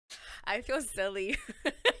I feel silly.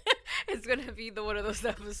 It's gonna be one of those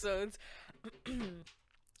episodes.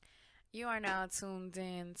 You are now tuned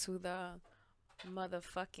in to the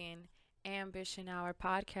motherfucking Ambition Hour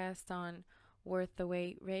podcast on Worth the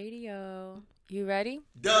Wait Radio. You ready?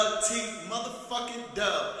 Dub T, motherfucking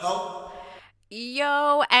dub, ho.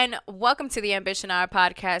 Yo, and welcome to the Ambition Hour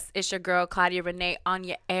podcast. It's your girl, Claudia Renee, on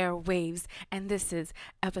your airwaves, and this is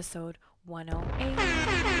episode 108.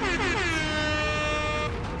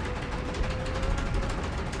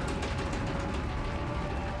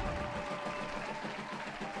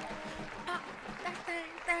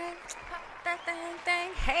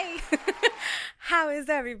 Hey, how is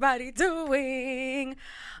everybody doing?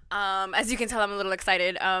 As you can tell, I'm a little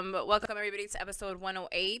excited. Welcome everybody to episode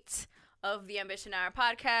 108 of the Ambition Hour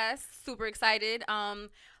podcast. Super excited.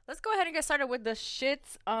 Let's go ahead and get started with the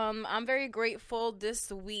shits. I'm very grateful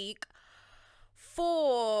this week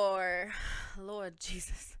for Lord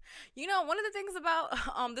Jesus. You know, one of the things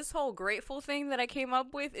about this whole grateful thing that I came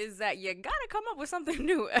up with is that you gotta come up with something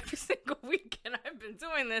new every single week, and I've been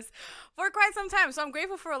doing this for quite some time, so I'm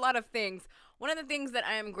grateful for a lot of things. One of the things that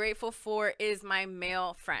I am grateful for is my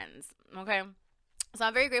male friends, okay? So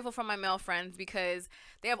I'm very grateful for my male friends because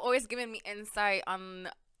they have always given me insight on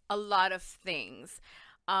a lot of things.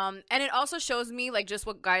 And it also shows me like just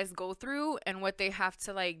what guys go through and what they have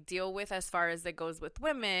to like deal with as far as it goes with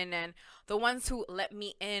women, and the ones who let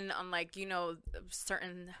me in on like, you know,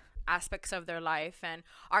 certain aspects of their life and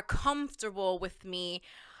are comfortable with me.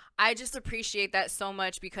 I just appreciate that so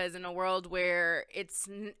much because in a world where it's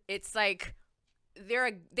like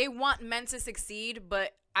they want men to succeed,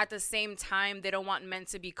 but at the same time they don't want men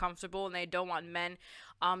to be comfortable, and they don't want men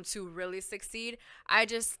to really succeed. I'm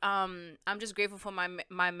just grateful for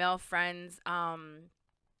my male friends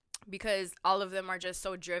because all of them are just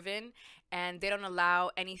so driven, and they don't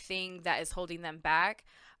allow anything that is holding them back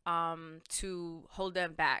to hold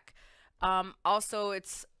them back. Also,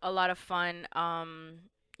 it's a lot of fun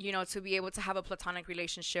you know, to be able to have a platonic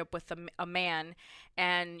relationship with a man,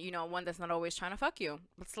 and, you know, one that's not always trying to fuck you.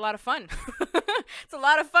 It's a lot of fun. It's a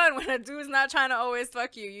lot of fun when a dude's not trying to always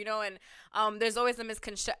fuck you, you know, and there's always a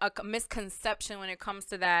misconception when it comes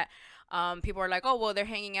to that. People are like, oh, well, they're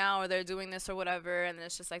hanging out or they're doing this or whatever, and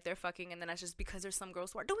it's just like they're fucking, and then that's just because there's some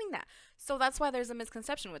girls who are doing that. So that's why there's a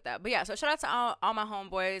misconception with that. But yeah, so shout out to all my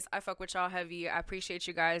homeboys. I fuck with y'all heavy. I appreciate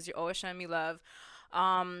you guys. You're always showing me love.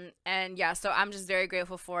 And yeah, so I'm just very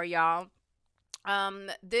grateful for y'all.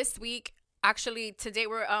 This week, actually today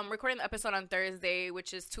we're recording the episode on Thursday,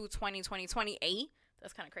 which is 2/20/2028.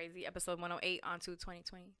 That's kind of crazy. Episode 108 on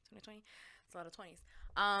 2/20/2020. It's a lot of 20s.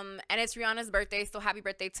 And it's Rihanna's birthday, so happy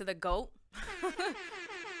birthday to the GOAT.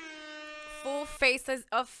 Full faces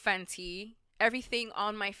of Fenty. Everything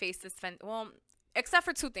on my face is Fenty. Well, except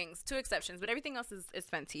for two exceptions, but everything else is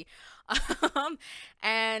Fenty.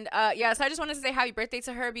 Yeah, so I just wanted to say happy birthday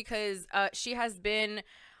to her because she has been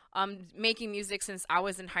making music since I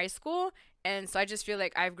was in high school, and so I just feel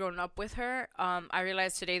like I've grown up with her. I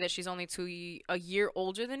realized today that she's only a year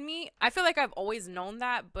older than me. I feel like I've always known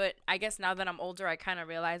that, but I guess now that I'm older, I kind of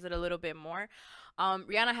realize it a little bit more.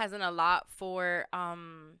 Rihanna has done a lot for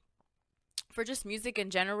just music in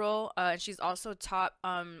general. She's also taught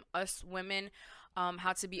us women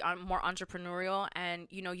how to be more entrepreneurial, and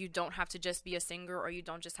you know, you don't have to just be a singer, or you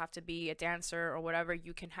don't just have to be a dancer or whatever.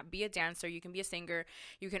 You can be a dancer, you can be a singer,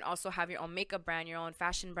 you can also have your own makeup brand, your own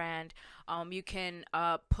fashion brand. You can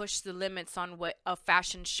push the limits on what a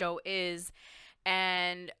fashion show is,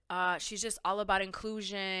 and she's just all about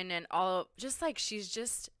inclusion, and all just like she's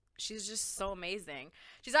just so amazing.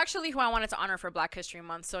 She's actually who I wanted to honor for Black History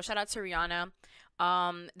Month, so shout out to Rihanna.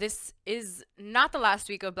 This is not the last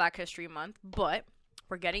week of Black History Month, but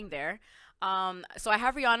we're getting there. So I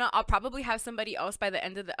have Rihanna. I'll probably have somebody else by the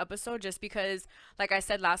end of the episode, just because, like I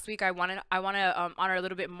said last week, I want to honor a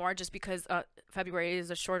little bit more, just because February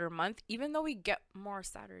is a shorter month, even though we get more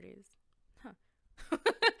Saturdays.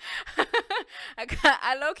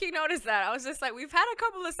 I low-key noticed that. I was just like, we've had a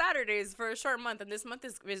couple of Saturdays for a short month, and this month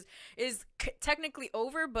is technically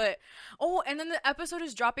over, but and then the episode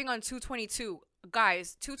is dropping on 2/22.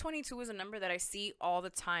 Guys, 2/22 is a number that I see all the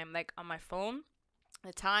time, like on my phone.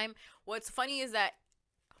 The time. What's funny is that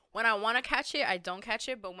when I want to catch it, I don't catch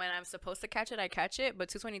it, but when I'm supposed to catch it, I catch it. But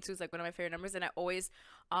 2/22 is like one of my favorite numbers, and I always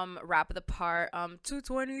rap the part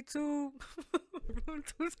 2/22.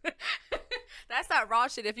 That's that raw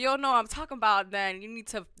shit. If you don't know what I'm talking about, then you need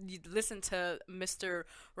to listen to Mr.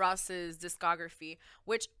 Ross's discography,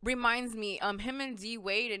 which reminds me, him and D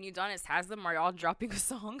Wade and Udonis Haslam are all dropping a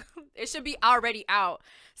song. It should be already out,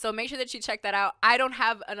 so make sure that you check that out. I don't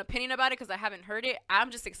have an opinion about it because I haven't heard it.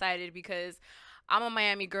 I'm just excited because I'm a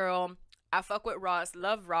Miami girl. I fuck with Ross,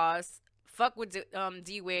 love Ross, fuck with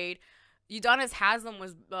D Wade. Udonis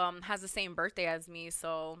Haslam has the same birthday as me,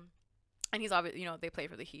 so, and he's obviously, they play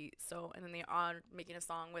for the Heat, so, and then they are making a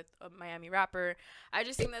song with a Miami rapper. I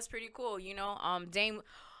just think that's pretty cool, Dame.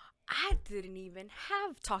 I didn't even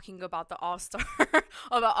have talking about the All-Star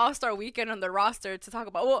or the All-Star weekend on the roster to talk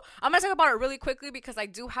about. Well, I'm going to talk about it really quickly because I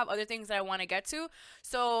do have other things that I want to get to.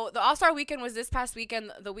 So the All-Star weekend was this past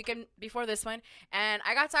weekend, the weekend before this one, and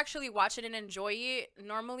I got to actually watch it and enjoy it.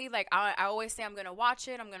 Normally, like, I always say I'm going to watch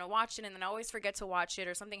it, and then I always forget to watch it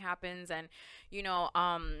or something happens, and,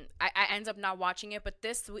 I end up not watching it. But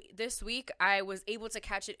this week, I was able to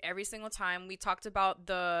catch it every single time. We talked about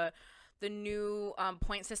the new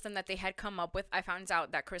point system that they had come up with. I found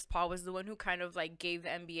out that Chris Paul was the one who kind of like gave the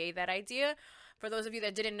NBA that idea. For those of you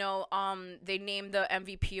that didn't know, they named the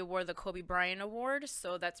MVP award the Kobe Bryant Award,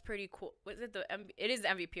 so that's pretty cool. It is the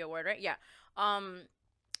MVP award, right? Yeah.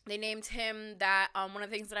 They named him that. One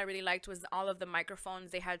of the things that I really liked was all of the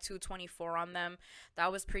microphones. They had 224 on them.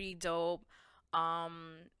 That was pretty dope.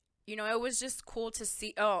 It was just cool to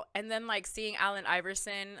see. Oh, and then like seeing Allen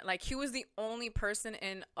Iverson, like he was the only person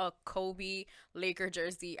in a Kobe Laker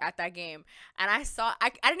jersey at that game. And I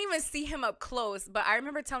didn't even see him up close, but I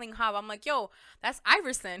remember telling Hob, I'm like, yo, that's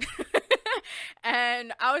Iverson.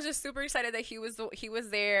 And I was just super excited that he was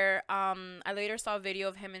there. I later saw a video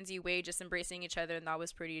of him and D Wade just embracing each other, and that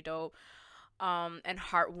was pretty dope. And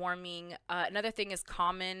heartwarming. Another thing is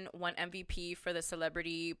Common won MVP for the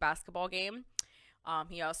celebrity basketball game.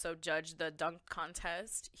 He also judged the dunk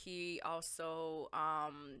contest. He also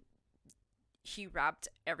he rapped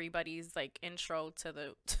everybody's like intro to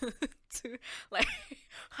the to like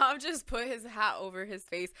I'll just put his hat over his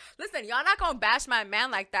face. Listen, y'all not gonna bash my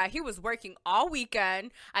man like that. He was working all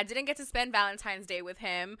weekend. I didn't get to spend Valentine's Day with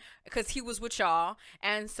him because he was with y'all,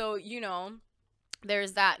 and so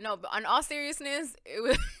there's that. No, but on all seriousness,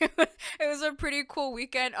 it was a pretty cool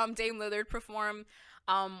weekend. Dame Lillard performed.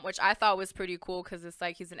 Which I thought was pretty cool because it's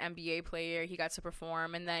like he's an NBA player. He got to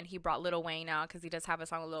perform, and then he brought Lil Wayne out because he does have a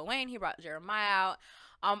song with Lil Wayne. He brought Jeremiah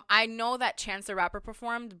out. I know that Chance the Rapper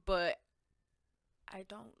performed, but I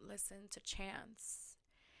don't listen to Chance,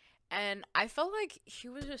 and I felt like he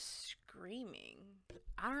was just screaming.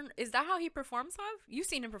 Is that how he performs, Hav? You've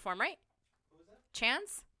seen him perform, right? Who was that?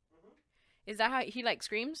 Chance? Mm-hmm. Is that how he like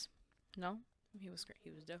screams? No, he was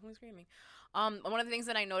definitely screaming. One of the things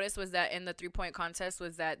that I noticed was that in the 3-point contest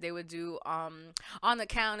was that they would do on the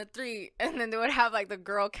count of 3, and then they would have like the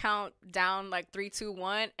girl count down like 3, 2,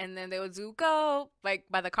 1, and then they would do go like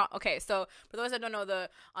by the okay. So for those that don't know, the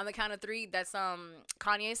on the count of 3, that's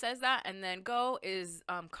Kanye says that, and then go is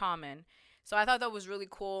Common. So I thought that was really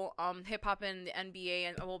cool. Hip hop and the NBA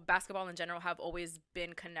and basketball in general have always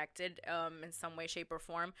been connected in some way, shape, or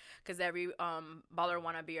form, because every baller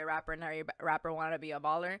want to be a rapper and every rapper want to be a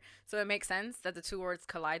baller. So it makes sense that the two words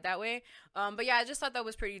collide that way. But yeah, I just thought that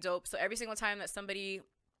was pretty dope. So every single time that somebody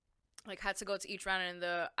like had to go to each round, and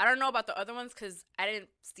I don't know about the other ones because I didn't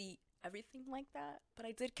see everything like that, but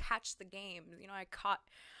I did catch the game. I caught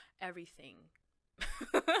everything.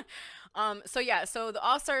 So the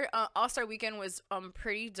All-Star weekend was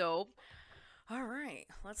pretty dope. All right,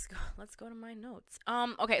 let's go to my notes.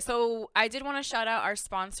 Okay, so I did want to shout out our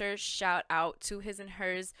sponsor. Shout out to his and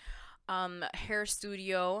hers hair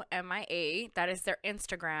studio MIA. That is their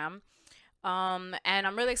Instagram. And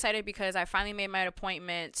I'm really excited because I finally made my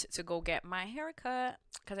appointment to go get my haircut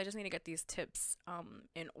because I just need to get these tips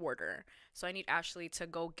in order. So I need Ashley to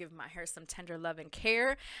go give my hair some tender love and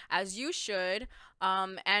care, as you should.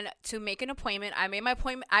 And to make an appointment, I made my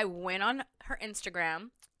appointment. I went on her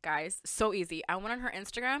Instagram, guys. So easy. I went on her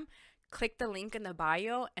Instagram, clicked the link in the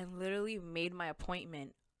bio, and literally made my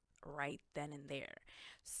appointment right then and there.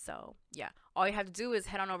 So yeah, all you have to do is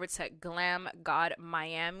head on over to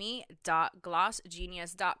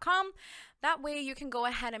glamgodmiami.glossgenius.com. That way you can go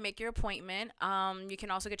ahead and make your appointment. You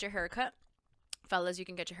can also get your haircut. Fellas, you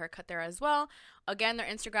can get your hair cut there as well. Again, their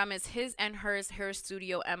Instagram is his and hers hair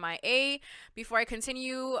studio MIA. Before I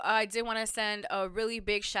continue, I did want to send a really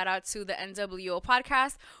big shout out to the NWO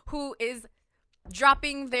podcast, who is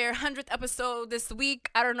dropping their 100th episode this week.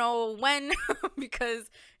 I don't know when because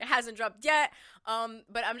it hasn't dropped yet.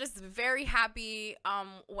 But I'm just very happy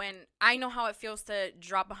when I know how it feels to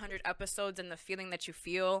drop 100 episodes and the feeling that you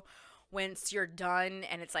feel once you're done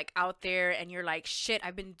and it's like out there and you're like, shit,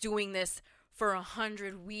 I've been doing this for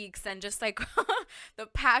 100 weeks, and just like the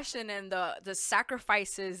passion and the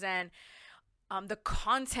sacrifices, and the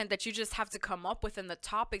content that you just have to come up with and the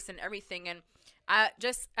topics and everything. And I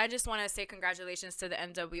just want to say congratulations to the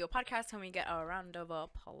NWO podcast. Can we get a round of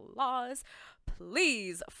applause,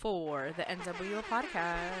 please, for the NWO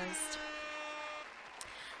podcast?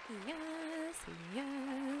 Yes,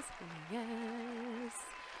 yes, yes.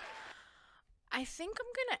 I think I'm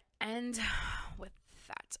gonna end with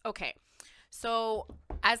that. Okay. So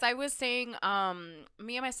as I was saying,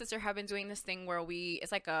 me and my sister have been doing this thing where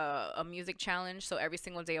it's like a music challenge. So every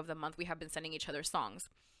single day of the month, we have been sending each other songs.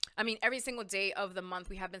 I mean, every single day of the month,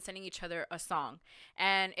 we have been sending each other a song.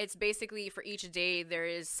 And it's basically for each day, there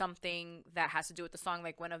is something that has to do with the song.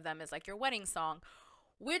 Like one of them is like your wedding song,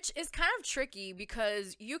 which is kind of tricky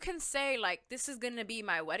because you can say like, this is going to be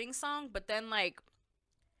my wedding song. But then like,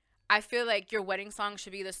 I feel like your wedding song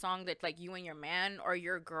should be the song that like you and your man or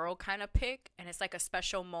your girl kind of pick. And it's like a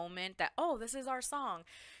special moment that, oh, this is our song.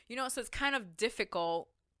 You know, so it's kind of difficult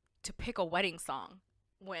to pick a wedding song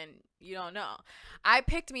when you don't know. I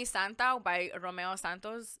picked Mi Santa by Romeo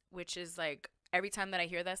Santos, which is like every time that I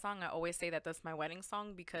hear that song, I always say that that's my wedding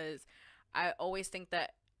song because I always think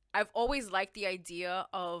that I've always liked the idea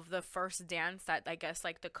of the first dance that I guess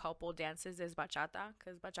like the couple dances is bachata,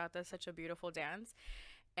 because bachata is such a beautiful dance.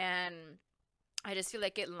 And I just feel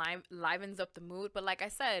like it livens up the mood. But like I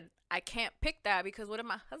said, I can't pick that because what if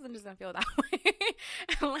my husband doesn't feel that way?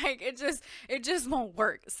 And like it just won't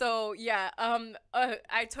work. So yeah,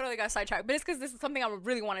 I totally got sidetracked. But it's because this is something I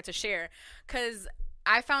really wanted to share. Because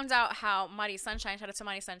I found out how Mari Sunshine, shout out to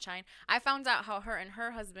Mari Sunshine, I found out how her and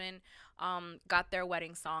her husband got their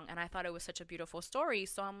wedding song, and I thought it was such a beautiful story.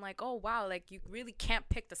 So I'm like, oh wow, like you really can't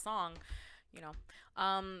pick the song, you know.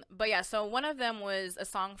 But yeah, so one of them was a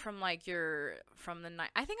song from like from the night.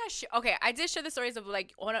 I think I did share the stories of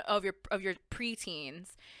like one of your preteens,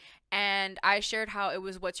 and I shared how it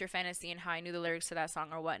was What's Your Fantasy and how I knew the lyrics to that song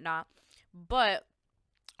or whatnot. But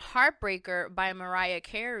Heartbreaker by Mariah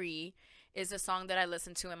Carey is a song that I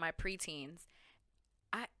listened to in my preteens.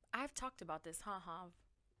 I've talked about this, huh?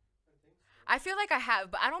 I feel like I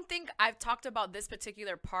have, but I don't think I've talked about this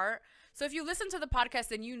particular part. So if you listen to the podcast,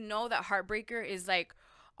 then you know that Heartbreaker is like,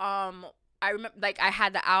 I remember like I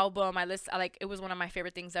had the album. Like it was one of my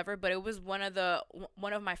favorite things ever. But it was one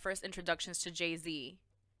of my first introductions to Jay-Z.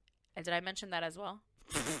 And did I mention that as well?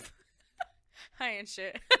 I ain't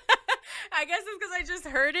shit. I guess it's because I just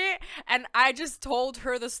heard it and I just told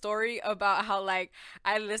her the story about how like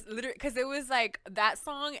I literally, because it was like that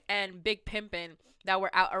song and Big Pimpin' that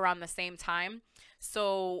were out around the same time.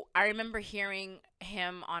 So I remember hearing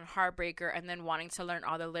him on Heartbreaker and then wanting to learn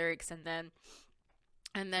all the lyrics and then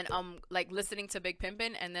like listening to Big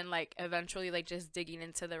Pimpin' and then like eventually like just digging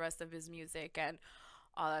into the rest of his music and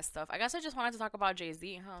all that stuff. I guess I just wanted to talk about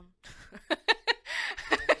Jay-Z, huh?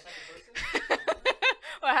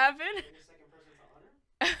 What happened?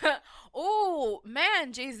 Oh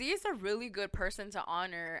man, Jay-Z is a really good person to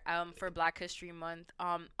honor for Black History Month.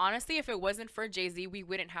 Honestly, if it wasn't for Jay-Z, we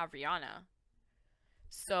wouldn't have Rihanna.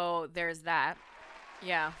 So there's that.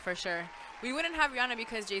 Yeah, for sure. We wouldn't have Rihanna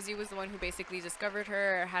because Jay-Z was the one who basically discovered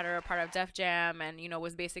her, had her a part of Def Jam, and you know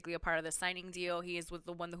was basically a part of the signing deal. He was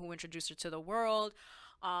the one who introduced her to the world.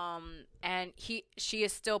 And she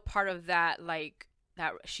is still part of that, like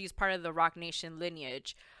that she's part of the Rock Nation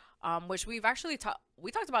lineage. Which we've actually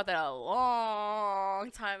we talked about that a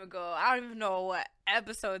long time ago. I don't even know what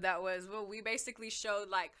episode that was, but we basically showed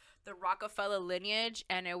like the Rockefeller lineage,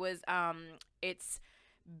 and it was it's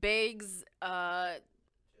Biggs,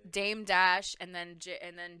 Dame Dash, and then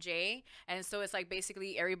Jay, and so it's like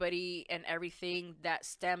basically everybody and everything that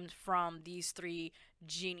stemmed from these three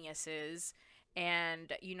geniuses.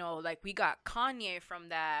 And you know, like we got Kanye from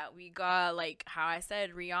that, we got like how I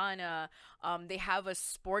said Rihanna. They have a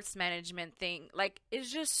sports management thing, like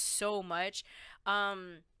it's just so much.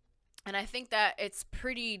 And I think that it's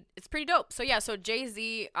pretty dope. So yeah, so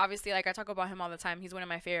Jay-Z, obviously, like I talk about him all the time, he's one of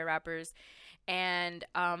my favorite rappers. And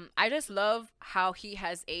I just love how he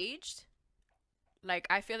has aged. Like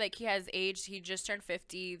I feel like he has aged. He just turned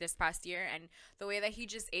 50 this past year, and the way that he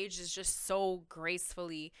just aged is just so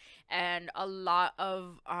gracefully. And a lot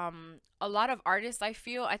of artists, I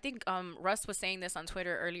feel, I think Russ was saying this on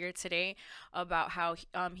Twitter earlier today about how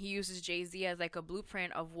he uses Jay-Z as like a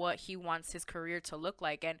blueprint of what he wants his career to look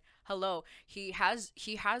like. And hello, he has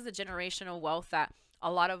the generational wealth that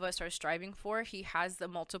a lot of us are striving for. He has the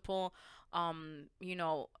multiple you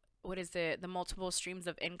know, what is it, the multiple streams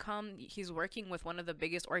of income. He's working with one of the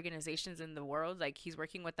biggest organizations in the world. Like he's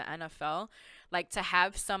working with the NFL. Like to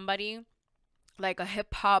have somebody like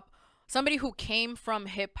somebody who came from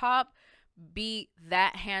hip hop be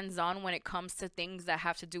that hands-on when it comes to things that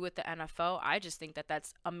have to do with the NFL, I just think that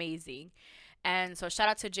that's amazing. And so shout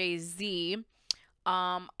out to Jay-Z.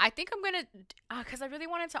 I think I'm gonna, cause I really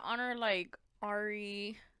wanted to honor like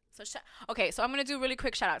Ari. So okay, so I'm gonna do really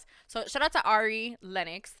quick shout outs. So shout out to Ari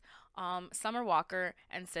Lennox, Summer Walker,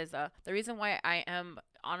 and SZA. The reason why I am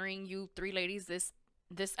honoring you three ladies this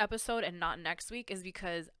episode and not next week is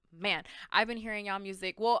because, man, I've been hearing y'all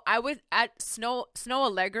music. Well, I was at Snow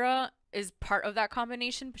Allegra is part of that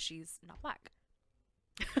combination, but she's not black.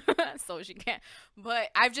 So she can't. But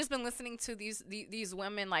I've just been listening to these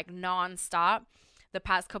women like nonstop the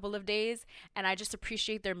past couple of days, and I just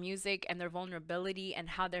appreciate their music and their vulnerability and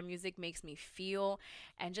how their music makes me feel,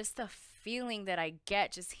 and just the feeling that I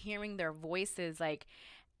get just hearing their voices, like,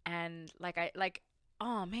 and like I like,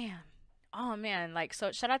 oh man. Oh man, like,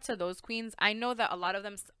 so shout out to those queens. I know that a lot of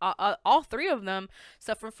them, all three of them,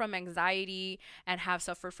 suffer from anxiety and have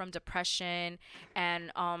suffered from depression,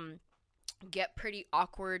 and get pretty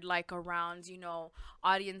awkward like around,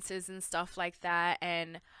 audiences and stuff like that.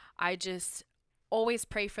 And I just always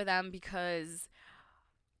pray for them because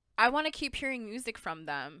I want to keep hearing music from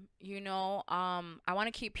them. I want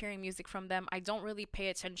to keep hearing music from them. I don't really pay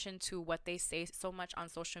attention to what they say so much on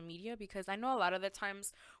social media, because I know a lot of the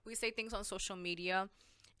times we say things on social media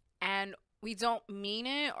and we don't mean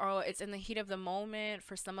it, or it's in the heat of the moment.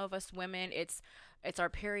 For some of us women, it's our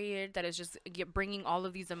period that is just bringing all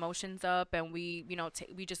of these emotions up, and we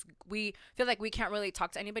we feel like we can't really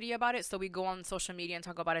talk to anybody about it, so we go on social media and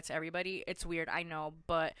talk about it to everybody. It's weird, I know,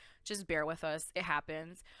 but just bear with us. It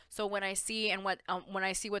happens. So when I see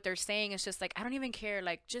what they're saying, it's just like, I don't even care.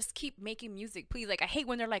 Like, just keep making music, please. Like, I hate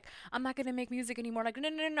when they're like, I'm not gonna make music anymore. Like,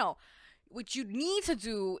 no. What you need to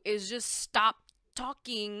do is just stop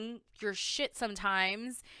talking your shit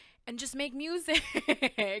sometimes and just make music.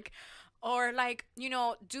 Or like,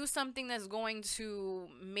 do something that's going to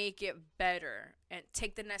make it better and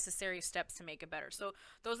take the necessary steps to make it better. So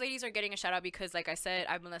those ladies are getting a shout out because, like I said,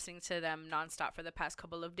 I've been listening to them nonstop for the past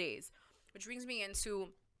couple of days. Which brings me into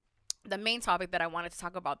the main topic that I wanted to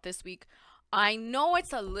talk about this week. I know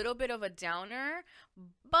it's a little bit of a downer,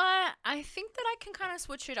 but I think that I can kind of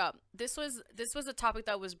switch it up. This was a topic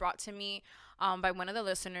that was brought to me by one of the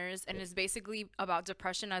listeners, and it's basically about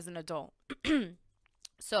depression as an adult.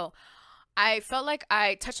 So I felt like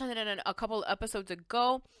I touched on it in a couple of episodes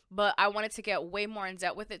ago, but I wanted to get way more in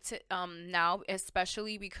depth with it now,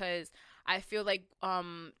 especially because I feel like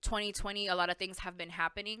 2020, a lot of things have been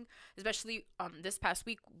happening, especially this past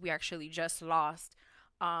week. We actually just lost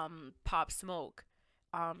Pop Smoke.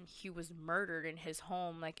 He was murdered in his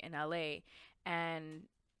home, like in LA, and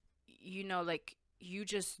like, you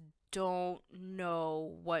just don't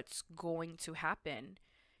know what's going to happen.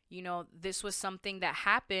 This was something that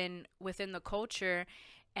happened within the culture,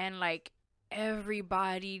 and like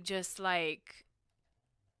everybody just like,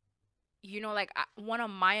 one of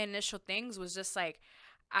my initial things was just like,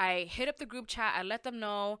 I hit up the group chat, I let them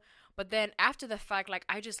know, but then after the fact, like,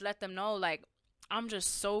 I just let them know, like, I'm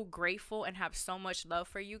just so grateful and have so much love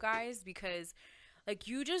for you guys, because like,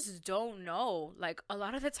 you just don't know. Like, a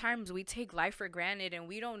lot of the times we take life for granted, and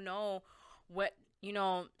we don't know what,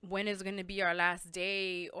 when is going to be our last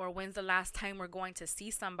day, or when's the last time we're going to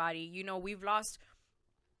see somebody.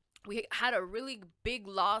 We had a really big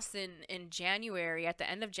loss in January, at the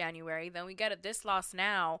end of January. Then we get this loss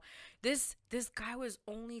now. This guy was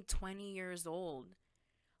only 20 years old.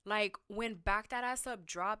 Like, when Back That Ass Up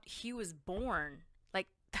dropped, he was born. Like,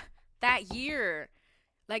 that year.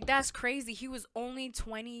 Like, that's crazy. He was only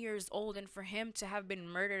 20 years old, and for him to have been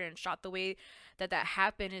murdered and shot the way that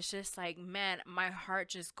happened, it's just like, man, my heart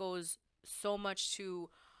just goes so much to,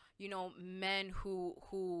 men who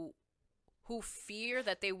fear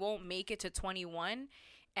that they won't make it to 21,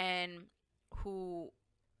 and who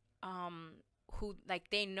like,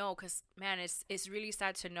 they know, because man, it's really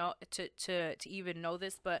sad to know, to even know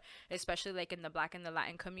this, but especially like in the Black and the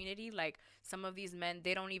Latin community, like, some of these men,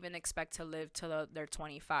 they don't even expect to live till they're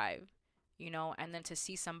 25, and then to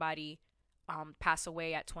see somebody pass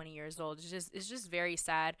away at 20 years old, it's just very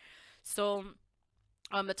sad. So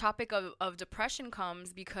the topic of depression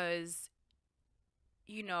comes because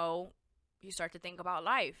you start to think about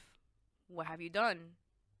life. What have you done?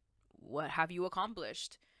 What have you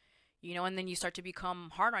accomplished? And then you start to become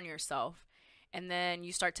hard on yourself. And then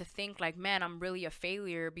you start to think like, man, I'm really a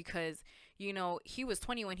failure, because, he was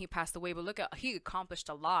 20 when he passed away, but he accomplished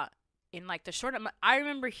a lot in like the short amount. I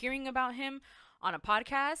remember hearing about him on a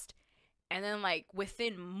podcast, and then like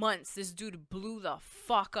within months, this dude blew the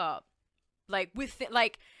fuck up. Like,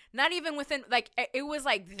 not even within, like, it was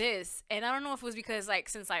like this. And I don't know if it was because, like,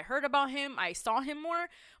 since I heard about him, I saw him more.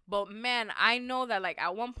 But man, I know that like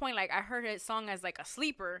at one point, like, I heard his song as like a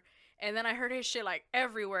sleeper. And then I heard his shit like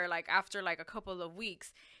everywhere, like after like a couple of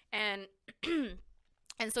weeks. And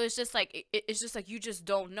and so it's just like it's just like you just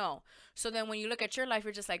don't know. So then when you look at your life,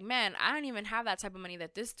 you're just like, man, I don't even have that type of money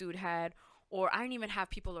that this dude had, or I don't even have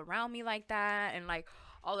people around me like that, and like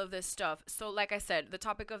all of this stuff. So like I said, the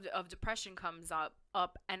topic of depression comes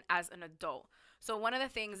up and as an adult. So one of the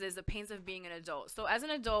things is the pains of being an adult. So as an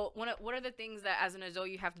adult, what are the things that as an adult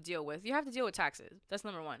you have to deal with? You have to deal with taxes. That's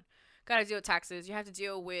number one. Gotta deal with taxes. You have to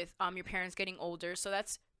deal with your parents getting older. So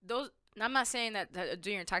that's those. I'm not saying that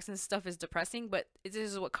doing your taxes and stuff is depressing, but this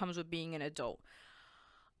is what comes with being an adult.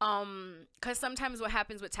 Because sometimes what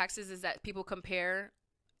happens with taxes is that people compare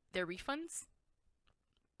their refunds.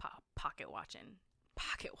 Pocket watching.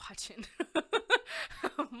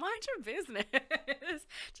 Mind your business.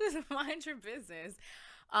 Just mind your business.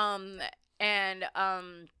 And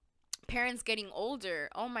parents getting older.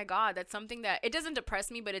 Oh my God, that's something that it doesn't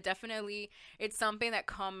depress me, but it's something that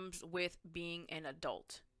comes with being an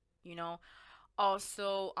adult. You know,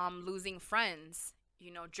 also losing friends.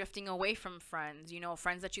 You know, drifting away from friends. You know,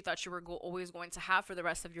 friends that you thought you were always going to have for the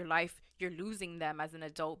rest of your life. You're losing them as an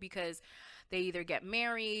adult because they either get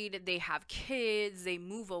married, they have kids, they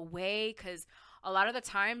move away. Because a lot of the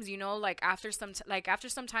times, you know, like after some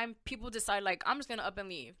time, people decide like, I'm just gonna up and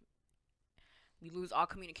leave. You lose all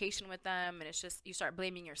communication with them, and it's just you start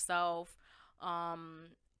blaming yourself. And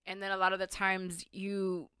then a lot of the times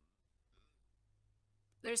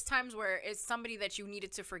there's times where it's somebody that you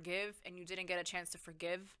needed to forgive and you didn't get a chance to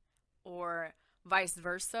forgive, or vice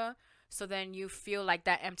versa. So then you feel like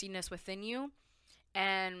that emptiness within you.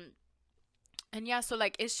 And yeah, so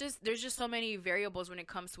like there's just so many variables when it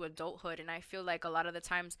comes to adulthood. And I feel like a lot of the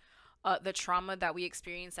times the trauma that we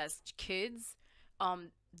experience as kids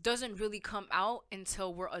doesn't really come out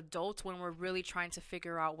until we're adults, when we're really trying to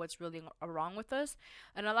figure out what's really wrong with us.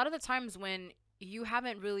 And a lot of the times when you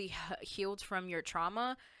haven't really healed from your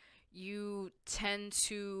trauma, you tend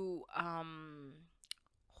to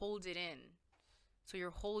hold it in. So you're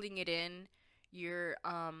holding it in. You're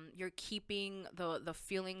keeping the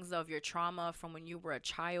feelings of your trauma from when you were a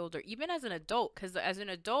child, or even as an adult. Because as an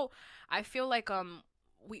adult, I feel like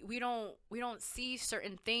we don't see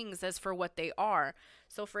certain things as for what they are.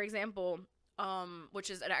 So for example, which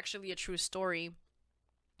is actually a true story.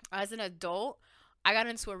 As an adult, I got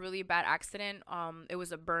into a really bad accident. It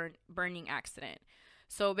was a burning accident.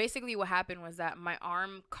 So basically what happened was that my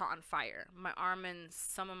arm caught on fire. My arm and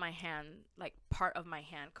some of my hand, like part of my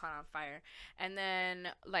hand, caught on fire. And then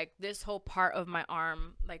like this whole part of my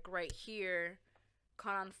arm, like right here,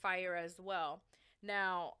 caught on fire as well.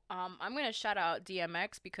 Now, I'm going to shout out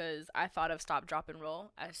DMX, because I thought of Stop, Drop, and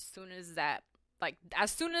Roll as soon as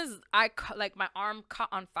like my arm caught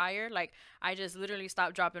on fire. Like I just literally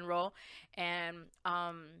stopped, drop, and roll. And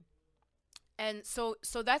so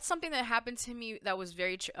that's something that happened to me that was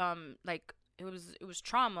very like it was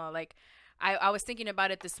trauma. Like I was thinking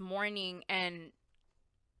about it this morning, and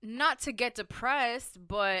not to get depressed,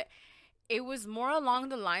 but it was more along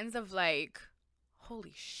the lines of like,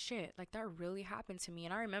 holy shit, like that really happened to me.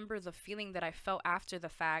 And I remember the feeling that I felt after the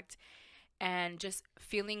fact, and just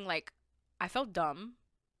feeling like I felt dumb.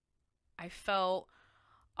 I felt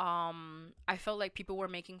like people were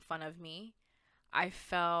making fun of me. I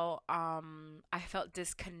felt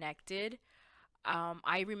disconnected.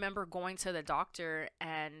 I remember going to the doctor,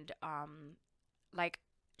 and like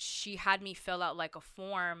she had me fill out like a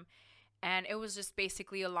form, and it was just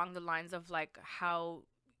basically along the lines of like how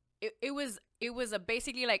it was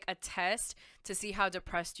basically like a test to see how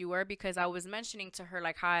depressed you were, because I was mentioning to her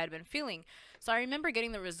like how I had been feeling. So I remember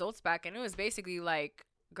getting the results back, and it was basically like,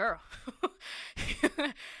 girl,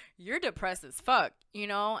 you're depressed as fuck, you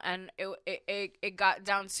know? And it got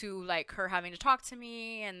down to like her having to talk to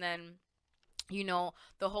me, and then, you know,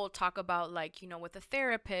 the whole talk about like, you know, with a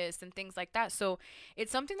therapist and things like that. So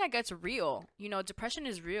it's something that gets real. You know, depression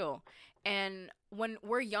is real. And when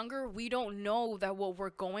we're younger, we don't know that what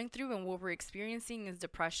we're going through and what we're experiencing is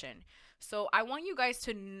depression. So I want you guys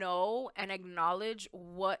to know and acknowledge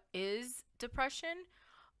what is depression.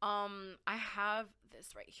 I have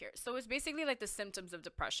this right here. So it's basically like the symptoms of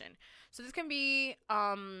depression. So this can be,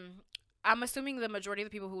 I'm assuming the majority of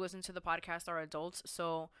the people who listen to the podcast are adults.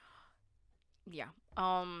 So yeah.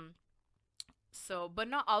 But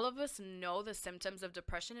not all of us know the symptoms of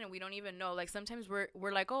depression, and we don't even know. Like sometimes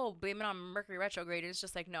we're like, oh, blame it on Mercury retrograde. It's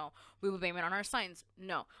just like, no, we will blame it on our signs.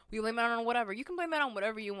 No, we blame it on whatever. You can blame it on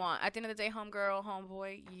whatever you want. At the end of the day, homegirl,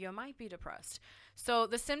 homeboy, you might be depressed. So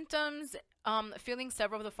the symptoms, feeling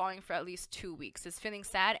several of the following for at least 2 weeks, is feeling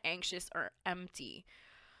sad, anxious, or empty.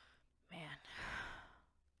 Man.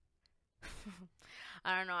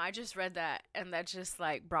 I don't know. I just read that and that just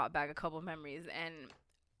like brought back a couple memories. And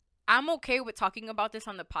I'm okay with talking about this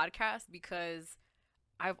on the podcast because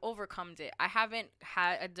I've overcome it. I haven't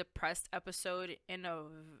had a depressed episode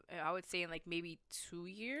I would say in like maybe 2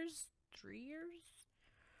 years, 3 years.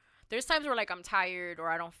 There's times where like I'm tired or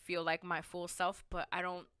I don't feel like my full self, but I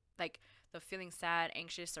don't like the feeling sad,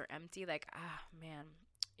 anxious, or empty. Like, man,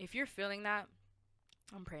 if you're feeling that,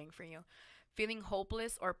 I'm praying for you. Feeling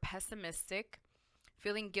hopeless or pessimistic,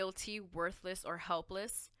 feeling guilty, worthless, or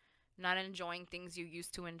helpless, not enjoying things you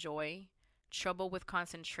used to enjoy, trouble with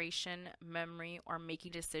concentration, memory, or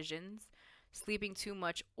making decisions, sleeping too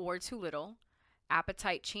much or too little,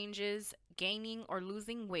 appetite changes, gaining or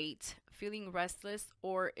losing weight, feeling restless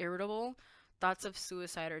or irritable, thoughts of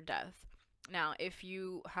suicide or death. Now, if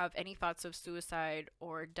you have any thoughts of suicide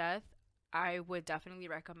or death, I would definitely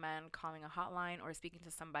recommend calling a hotline or speaking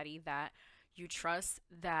to somebody that you trust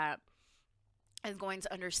that is going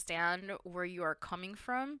to understand where you are coming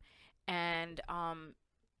from and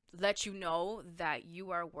let you know that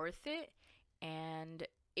you are worth it. And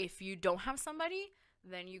if you don't have somebody,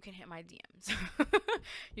 then you can hit my DMs.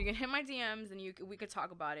 You can hit my DMs and we could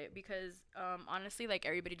talk about it because honestly, like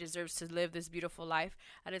everybody deserves to live this beautiful life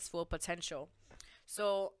at its full potential.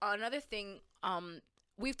 So another thing,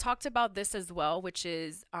 we've talked about this as well, which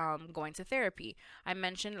is going to therapy. I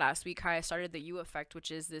mentioned last week how I started the U Effect, which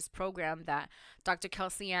is this program that Dr.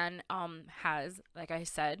 Kelsey Ann has. Like I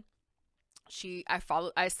said,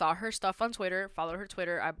 I saw her stuff on Twitter, followed her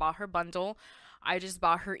Twitter. I bought her bundle. I just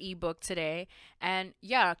bought her ebook today. And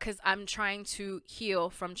yeah, because I'm trying to heal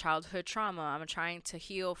from childhood trauma. I'm trying to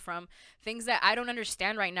heal from things that I don't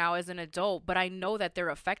understand right now as an adult, but I know that they're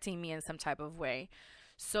affecting me in some type of way.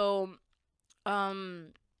 So,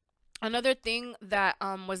 another thing that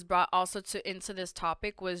was brought also to into this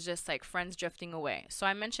topic was just like friends drifting away. So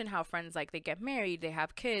I mentioned how friends, like, they get married, they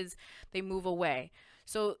have kids, they move away.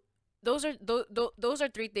 So those are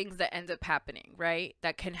three things that end up happening, right?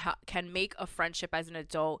 That can make a friendship as an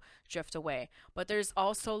adult drift away. But there's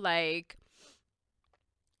also like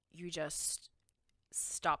you just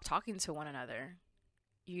stop talking to one another,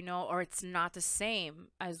 or it's not the same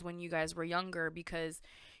as when you guys were younger because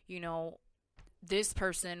you know this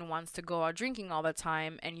person wants to go out drinking all the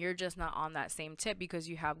time and you're just not on that same tip because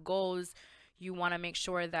you have goals. You want to make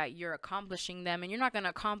sure that you're accomplishing them and you're not going to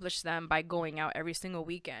accomplish them by going out every single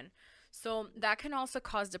weekend. So that can also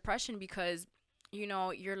cause depression because, you're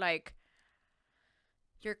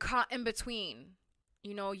caught in between.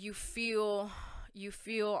 You feel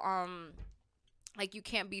like you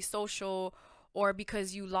can't be social, or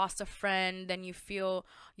because you lost a friend, then you feel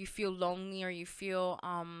lonely, or you feel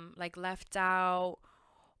like left out,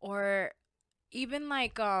 or even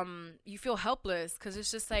like you feel helpless because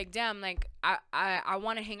it's just like, damn, like I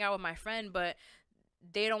want to hang out with my friend, but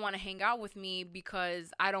they don't want to hang out with me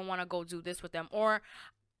because I don't want to go do this with them, or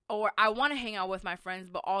I want to hang out with my friends,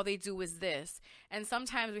 but all they do is this. And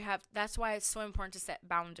sometimes that's why it's so important to set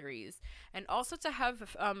boundaries and also to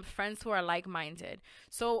have friends who are like-minded.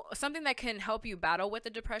 So something that can help you battle with the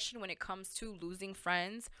depression when it comes to losing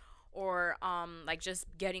friends or like just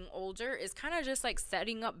getting older is kind of just like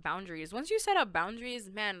setting up boundaries. Once you set up boundaries,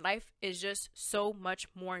 man, life is just so much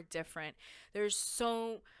more different. There's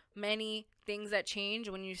so many things that change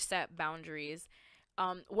when you set boundaries.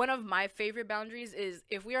 One of my favorite boundaries is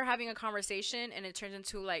if we are having a conversation and it turns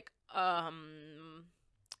into like I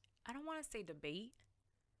don't want to say debate.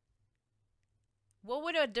 What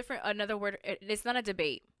would another word? It's not a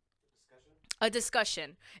debate. A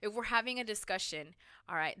discussion. If we're having a discussion,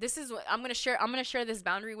 all right. This is what I'm gonna share. I'm gonna share this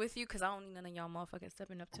boundary with you because I don't need none of y'all motherfuckers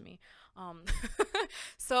stepping up to me.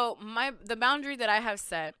 So the boundary that I have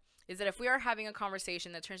set is that if we are having a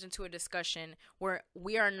conversation that turns into a discussion where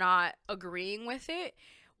we are not agreeing with it,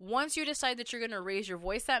 once you decide that you're going to raise your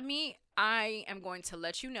voice at me, I am going to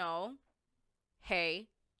let you know, hey,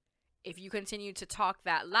 if you continue to talk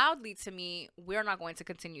that loudly to me, we're not going to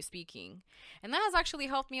continue speaking. And that has actually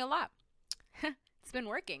helped me a lot. It's been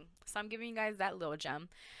working. So I'm giving you guys that little gem.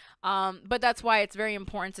 But that's why it's very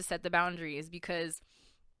important to set the boundaries because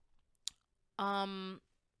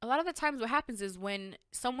a lot of the times what happens is when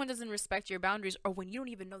someone doesn't respect your boundaries or when you don't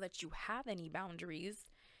even know that you have any boundaries,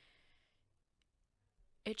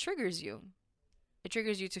 it triggers you. It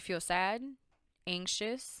triggers you to feel sad,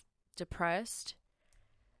 anxious, depressed,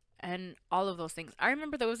 and all of those things. I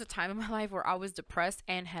remember there was a time in my life where I was depressed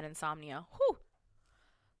and had insomnia. Whew.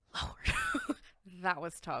 Lord. That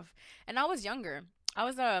was tough. And I was younger. I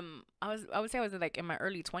would say I was like in my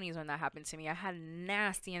early 20s when that happened to me. I had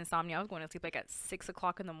nasty insomnia. I was going to sleep like at 6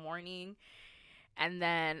 o'clock in the morning. And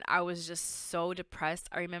then I was just so depressed.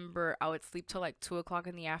 I remember I would sleep till like 2 o'clock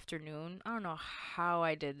in the afternoon. I don't know how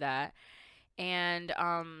I did that. And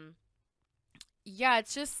yeah,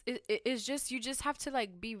 it's just, you just have to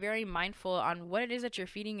like be very mindful on what it is that you're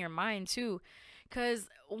feeding your mind too. Because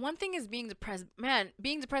one thing is being depressed. Man,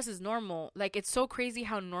 being depressed is normal. Like, it's so crazy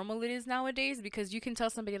how normal it is nowadays, because you can tell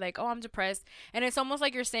somebody like, oh, I'm depressed, and it's almost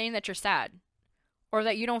like you're saying that you're sad, or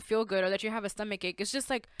that you don't feel good, or that you have a stomach ache. It's just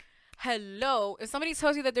like, hello, if somebody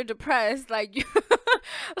tells you that they're depressed, like, you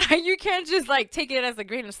like, you can't just like take it as a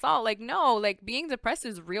grain of salt. Like, no, like, being depressed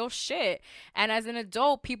is real shit, and as an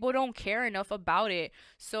adult, people don't care enough about it.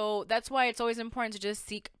 So that's why it's always important to just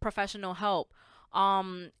seek professional help,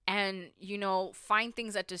 and find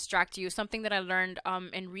things that distract you. Something that I learned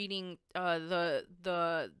in reading the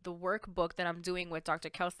workbook that I'm doing with Dr.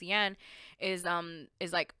 Kelsey Ann is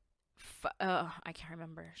like, I can't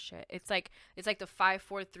remember shit. It's like the 5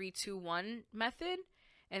 4 3 2 1 method.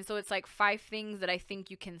 And so it's like 5 things that I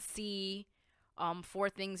think you can see, 4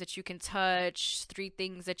 things that you can touch, 3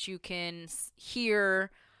 things that you can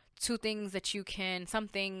hear, 2 things that you can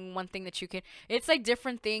something, 1 thing that you can. It's like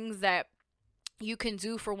different things that you can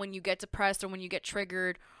do for when you get depressed, or when you get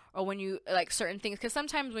triggered, or when you like certain things. Because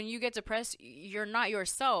sometimes when you get depressed, you're not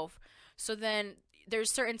yourself. So then there's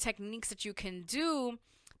certain techniques that you can do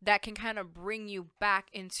that can kind of bring you back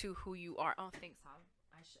into who you are. Oh, thanks, Tom.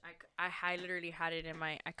 I literally had it in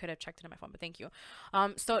my, I could have checked it in my phone, but thank you.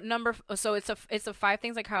 So it's a 5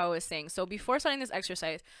 things, like how I was saying. So before starting this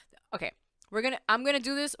exercise, okay, I'm gonna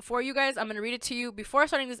do this for you guys. I'm gonna read it to you. Before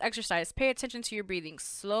starting this exercise, pay attention to your breathing.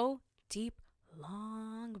 Slow, deep,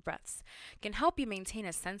 long breaths can help you maintain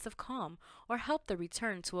a sense of calm, or help the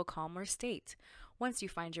return to a calmer state. Once you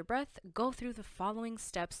find your breath, go through the following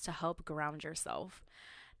steps to help ground yourself.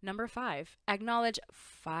 Number 5, acknowledge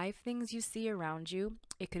 5 things you see around you.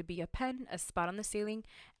 It could be a pen, a spot on the ceiling,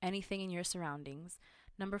 anything in your surroundings.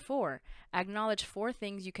 Number 4, acknowledge 4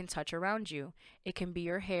 things you can touch around you. It can be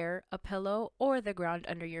your hair, a pillow, or the ground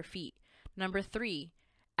under your feet. Number 3,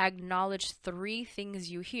 acknowledge 3 things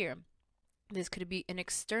you hear. This could be an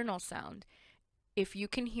external sound. If you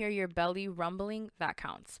can hear your belly rumbling, that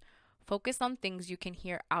counts. Focus on things you can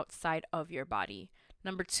hear outside of your body.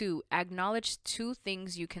 Number 2, acknowledge 2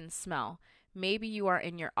 things you can smell. Maybe you are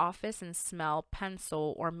in your office and smell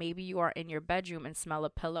pencil, or maybe you are in your bedroom and smell a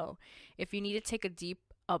pillow. If you need to take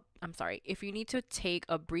if you need to take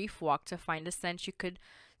a brief walk to find a scent, you could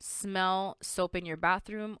smell soap in your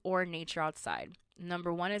bathroom or nature outside.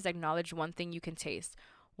 Number 1 is acknowledge 1 thing you can taste.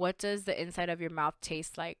 What does the inside of your mouth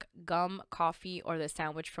taste like? Gum, coffee, or the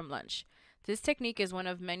sandwich from lunch? This technique is one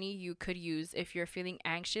of many you could use if you're feeling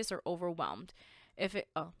anxious or overwhelmed.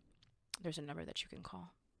 There's a number that you can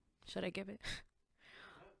call. Should I give it?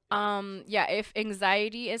 If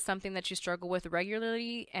anxiety is something that you struggle with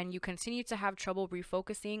regularly and you continue to have trouble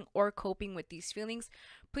refocusing or coping with these feelings,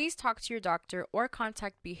 please talk to your doctor or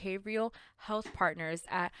contact behavioral health partners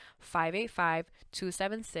at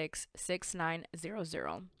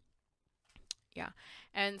 585-276-6900. Yeah.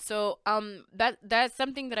 And so that's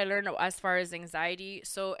something that I learned as far as anxiety.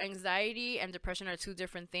 So anxiety and depression are 2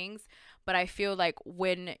 different things, but I feel like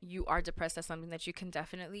when you are depressed, that's something that you can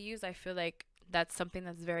definitely use. I feel like that's something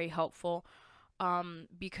that's very helpful,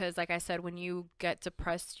 because like I said, when you get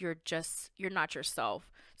depressed, you're not yourself.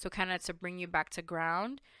 So kind of to bring you back to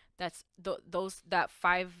ground, that's the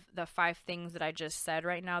 5 things that I just said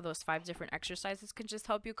right now, those 5 different exercises can just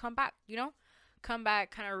help you come back,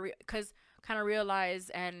 kind of realize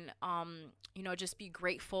and just be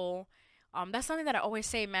grateful. That's something that I always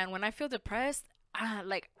say, man. When I feel depressed,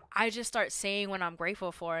 I just start saying what I'm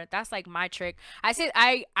grateful for. That's like my trick.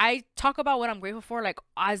 I talk about what I'm grateful for like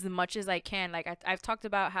as much as I can. Like I've talked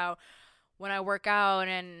about how when I work out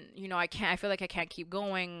and I feel like I can't keep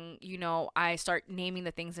going, I start naming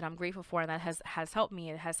the things that I'm grateful for, and that has helped me.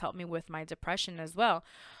 It has helped me with my depression as well.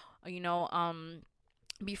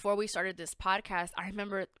 Before we started this podcast, I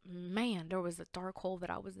remember, man, there was a dark hole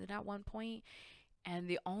that I was in at one point, and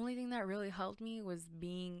the only thing that really helped me was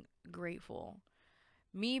being grateful.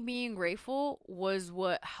 Me being grateful was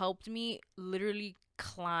what helped me literally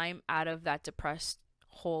climb out of that depressed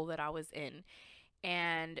hole that I was in.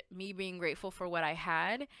 And me being grateful for what I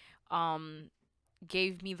had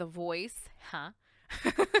gave me the voice,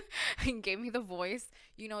 gave me the voice,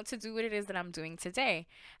 to do what it is that I'm doing today.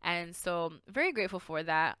 And so very grateful for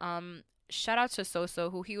that. Shout out to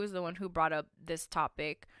Soso, who he was the one who brought up this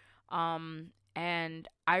topic. And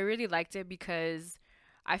I really liked it because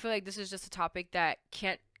I feel like this is just a topic that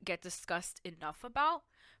can't get discussed enough about,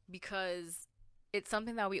 because it's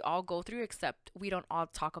something that we all go through, except we don't all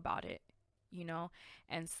talk about it. you know.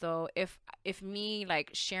 And so if me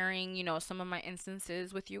like sharing, some of my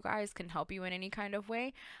instances with you guys can help you in any kind of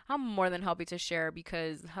way, I'm more than happy to share,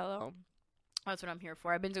 because hello, that's what I'm here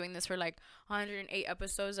for. I've been doing this for like 108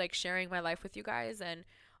 episodes, like sharing my life with you guys. And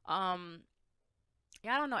um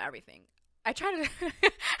yeah, I don't know everything. I try to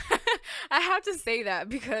I have to say that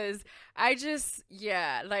because I just,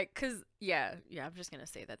 yeah, like, cuz yeah, I'm just going to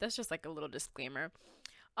say that. That's just like a little disclaimer.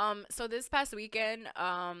 So this past weekend,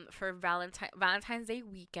 for Valentine's Day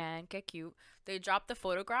weekend, get cute, they dropped The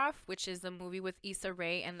Photograph, which is the movie with Issa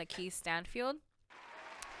Rae and Lakeith Stanfield.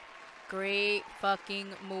 Great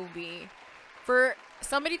fucking movie. For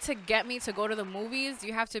somebody to get me to go to the movies,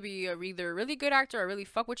 you have to be either a really good actor or really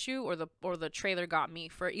fuck with you, or the trailer got me.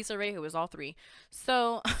 For Issa Rae, it was all three.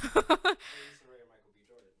 So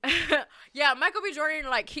yeah, Michael B. Jordan,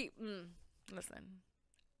 like listen,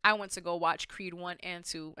 I went to go watch Creed 1 and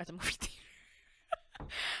 2 at the movie theater.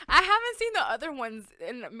 I haven't seen the other ones,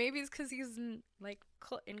 and maybe it's because he's like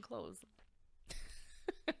in clothes.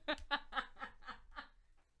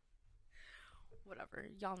 Whatever.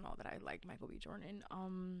 Y'all know that I like Michael B. Jordan.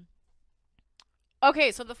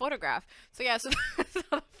 Okay, so The Photograph. So yeah, so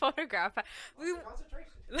The Photograph.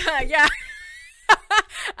 Yeah.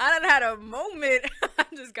 I done had a moment. I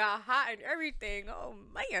just got hot and everything. Oh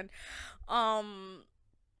man.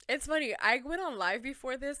 It's funny. I went on live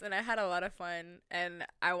before this and I had a lot of fun. And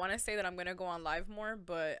I want to say that I'm gonna go on live more,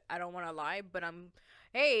 but I don't want to lie. But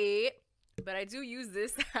I do use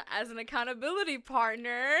this as an accountability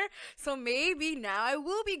partner. So maybe now I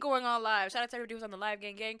will be going on live. Shout out to everybody who's on the live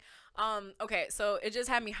gang. Okay, so it just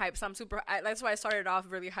had me hyped. So that's why I started off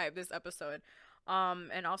really hyped this episode.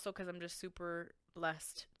 And also because I'm just super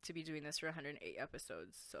blessed to be doing this for 108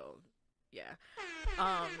 episodes. So yeah.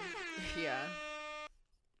 Yeah.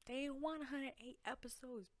 They 108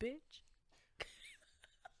 episodes, bitch.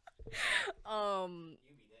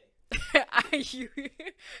 You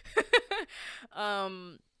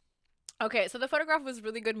okay, so The Photograph was a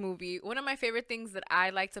really good movie. One of my favorite things that I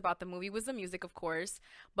liked about the movie was the music, of course,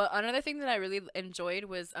 but another thing that I really enjoyed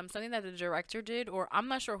was something that the director did, or I'm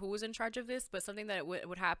not sure who was in charge of this, but something that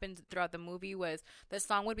would happen throughout the movie was the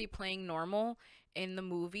song would be playing normal in the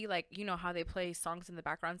movie, like how they play songs in the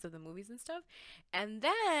backgrounds of the movies and stuff, and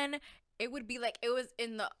then it would be like it was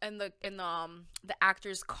in the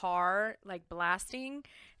actor's car, like blasting,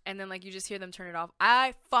 and then like you just hear them turn it off.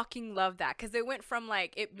 I fucking love that, because it went from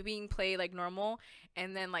like it being played like normal,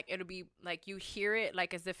 and then like it'll be like you hear it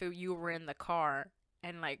like as if you were in the car,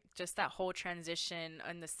 and like just that whole transition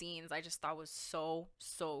and the scenes I just thought was so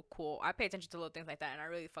cool. I pay attention to little things like that, and I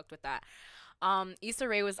really fucked with that. Issa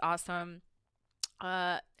Rae was awesome.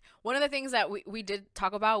 One of the things that we did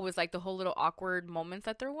talk about was like the whole little awkward moments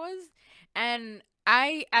that there was, and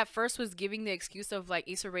I at first was giving the excuse of like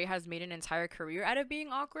Issa Rae has made an entire career out of being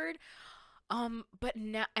awkward, but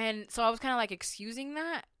now, and so I was kind of like excusing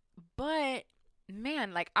that, but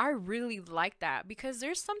man, like I really like that, because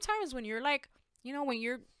there's sometimes when you're like, when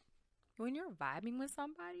you're vibing with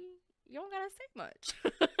somebody, you don't gotta say much.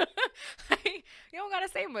 Like, you don't gotta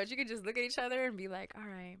say much. You can just look at each other and be like, all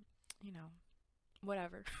right,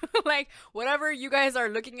 whatever. Like whatever you guys are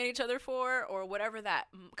looking at each other for, or whatever that,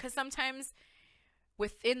 because sometimes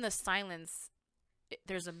within the silence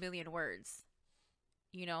there's a million words,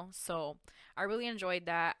 so I really enjoyed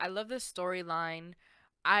that. I love the storyline.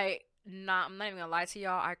 I'm not even gonna lie to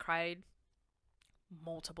y'all, I cried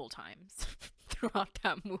multiple times throughout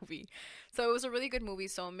that movie. So it was a really good movie,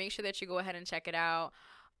 so make sure that you go ahead and check it out.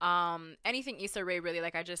 Anything Issa Rae, really,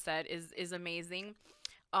 like I just said, is amazing.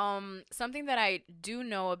 Something that I do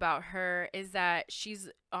know about her is that she's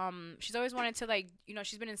always wanted to, like,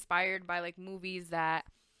 she's been inspired by like movies that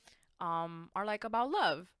are like about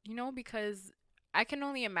love, because I can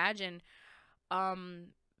only imagine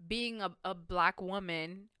being a black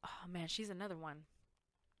woman. Oh man, she's another one.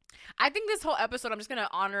 I think this whole episode I'm just gonna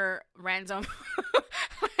honor random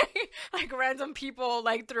like random people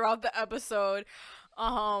like throughout the episode,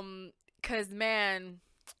 cause man,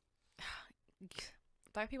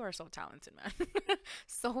 black people are so talented, man.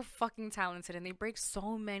 So fucking talented, and they break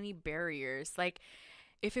so many barriers. Like,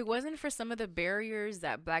 if it wasn't for some of the barriers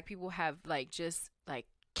that black people have like just like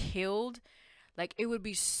killed, like it would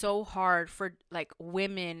be so hard for like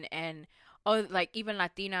women and like even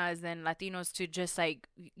Latinas and Latinos to just like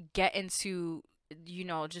get into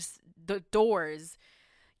just the doors.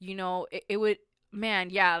 It would, man,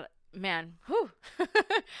 yeah, man, whew.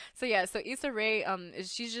 So yeah, so Issa Rae,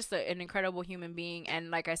 she's just an incredible human being, and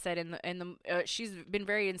like I said, she's been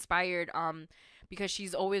very inspired, because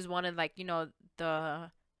she's always wanted, like, the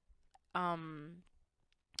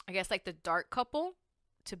I guess like the dark couple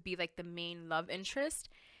to be like the main love interest,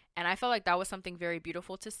 and I felt like that was something very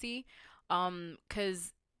beautiful to see.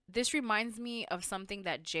 Cuz this reminds me of something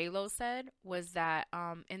that J Lo said, was that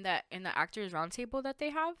in the actors roundtable that they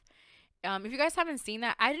have. If you guys haven't seen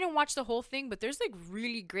that, I didn't watch the whole thing, but there's like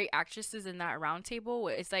really great actresses in that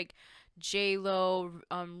roundtable. It's like J Lo,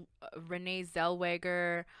 Renee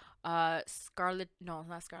Zellweger, Scarlett, no,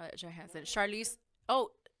 not Scarlett Johansson, Charlize. Oh,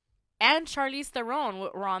 and Charlize Theron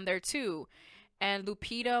were on there too, and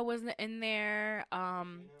Lupita was in there.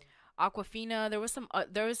 Aquafina.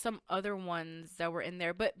 There was some other ones that were in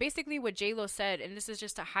there, but basically what J Lo said, and this is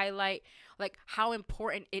just to highlight like how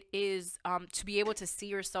important it is to be able to see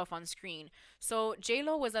yourself on screen. So J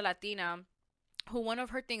Lo was a Latina who, one of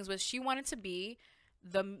her things was she wanted to be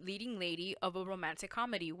the leading lady of a romantic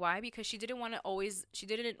comedy. Why? Because she didn't want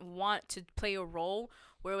to play a role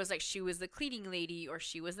where it was like she was the cleaning lady or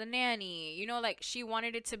she was the nanny. You know, like she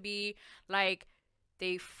wanted it to be like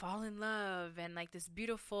they fall in love and like this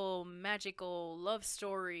beautiful magical love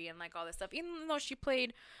story and like all this stuff. Even though she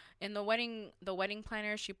played in the wedding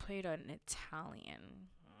planner, she played an Italian.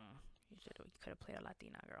 You could have played a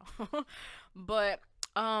Latina girl. But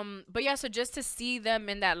yeah, so just to see them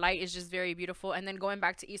in that light is just very beautiful. And then going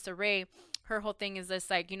back to Issa Rae, her whole thing is this,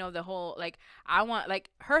 like, you know, the whole like I want, like,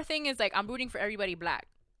 her thing is like I'm rooting for everybody black.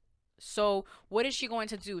 So what is she going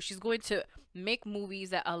to do? She's going to make movies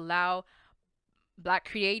that allow black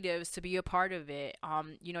creatives to be a part of it.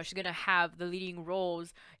 You know, she's gonna have the leading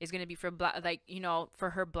roles is gonna be for black, like, you know,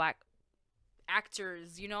 for her black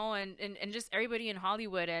actors, you know, and just everybody in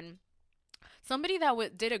Hollywood. And somebody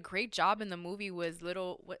that did a great job in the movie was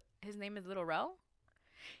Little, what his name is, Little Rel.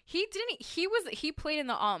 He played in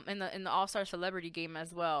the All-Star Celebrity Game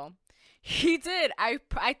as well. He did. I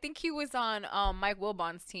think he was on Mike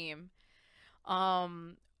Wilbon's team.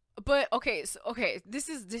 But okay,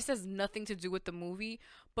 this has nothing to do with the movie,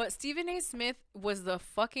 but Stephen A. Smith was the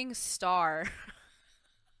fucking star.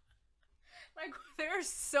 Like, there are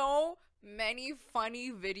so many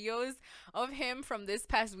funny videos of him from this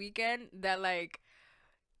past weekend that, like,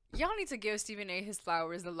 y'all need to give Stephen A. his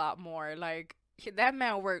flowers a lot more. Like, that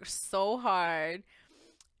man works so hard.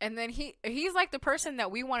 And then he's like the person that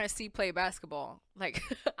we want to see play basketball. Like,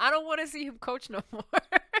 I don't want to see him coach no more.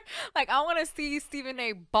 Like, I want to see Stephen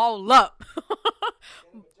A. ball up.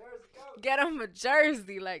 Get him a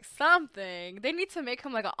jersey, like something. They need to make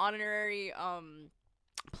him like an honorary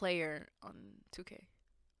player on 2K.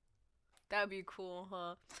 That would be cool,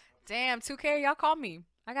 huh? Damn, 2K, y'all call me.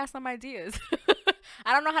 I got some ideas.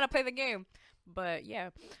 I don't know how to play the game, but yeah.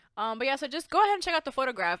 But yeah, so just go ahead and check out the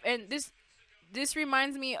photograph. And this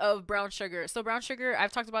reminds me of Brown Sugar. So Brown Sugar,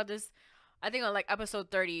 I've talked about this, I think, on like episode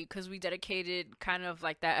 30, because we dedicated kind of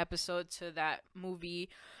like that episode to that movie.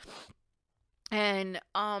 And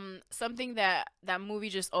something that movie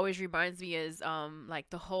just always reminds me is like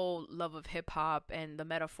the whole love of hip hop and the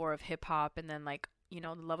metaphor of hip hop, and then, like, you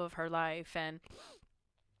know, the love of her life, and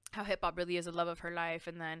how hip hop really is a love of her life.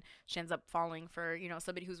 And then she ends up falling for, you know,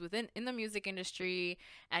 somebody who's in the music industry,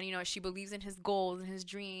 and, you know, she believes in his goals and his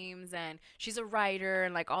dreams, and she's a writer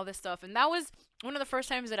and like all this stuff. And that was one of the first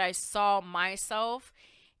times that I saw myself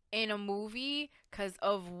in a movie because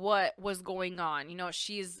of what was going on. You know,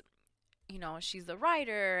 she's the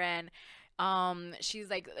writer, and she's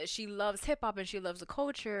like, she loves hip hop and she loves the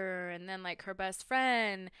culture. And then, like, her best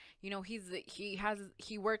friend, you know,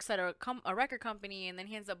 he works at a record company, and then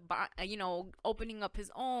he ends up you know, opening up his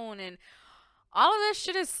own, and all of this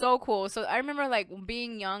shit is so cool. So I remember, like,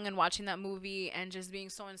 being young and watching that movie and just being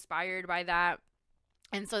so inspired by that.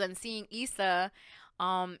 And so then seeing Issa,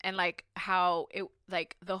 and like how it,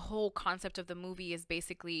 like, the whole concept of the movie is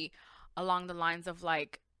basically along the lines of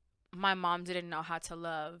like, my mom didn't know how to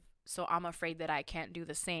love, so I'm afraid that I can't do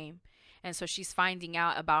the same. And so she's finding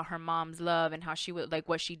out about her mom's love and how she would, like,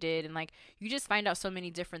 what she did, and like, you just find out so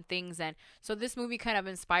many different things. And so this movie kind of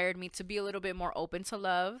inspired me to be a little bit more open to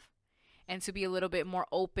love, and to be a little bit more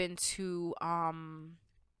open to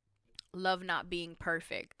love not being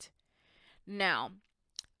perfect. Now,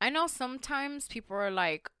 I know sometimes people are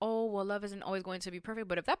like, oh, well, love isn't always going to be perfect,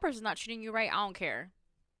 but if that person's not treating you right, I don't care.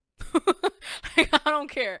 Like, I don't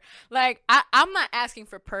care. Like, I'm not asking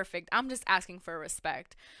for perfect. I'm just asking for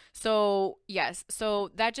respect. So yes, so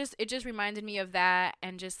it just reminded me of that,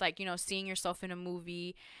 and just, like, you know, seeing yourself in a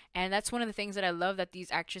movie. And that's one of the things that I love that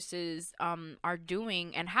these actresses are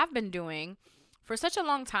doing and have been doing for such a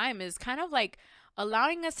long time, is kind of like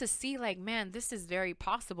allowing us to see, like, man, this is very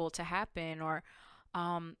possible to happen. Or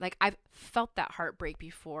like, I've felt that heartbreak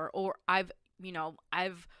before, or I've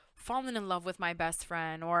fallen in love with my best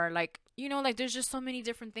friend, or, like, you know, like, there's just so many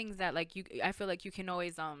different things that, like, I feel like you can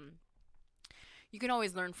always you can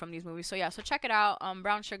always learn from these movies. So yeah, so check it out.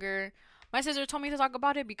 Brown Sugar. My sister told me to talk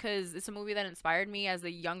about it because it's a movie that inspired me as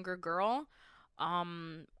a younger girl. I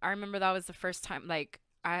remember that was the first time, like,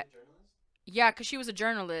 yeah, because she was a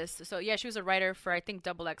journalist. So yeah, she was a writer for, I think,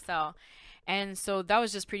 Double XL. And so that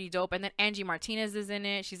was just pretty dope. And then Angie Martinez is in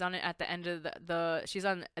it. She's on it at the end of she's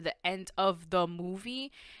on the end of the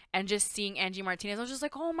movie. And just seeing Angie Martinez, I was just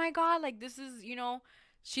like, oh my God, like this is,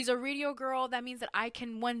 she's a radio girl. That means that I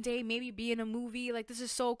can one day maybe be in a movie. Like, this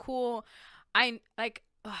is so cool.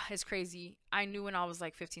 It's crazy. I knew when I was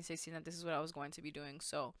like 15, 16 that this is what I was going to be doing.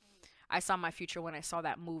 So I saw my future when I saw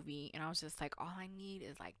that movie. And I was just like, all I need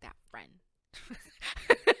is like that friend.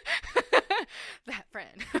 That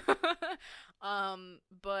friend.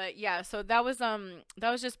 But yeah, so that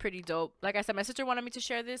was just pretty dope. Like I said, my sister wanted me to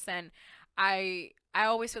share this, and I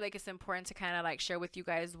always feel like it's important to kind of like share with you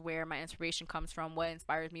guys where my inspiration comes from, what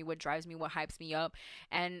inspires me, what drives me, what hypes me up,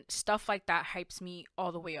 and stuff like that hypes me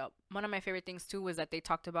all the way up. One of my favorite things too was that they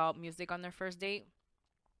talked about music on their first date.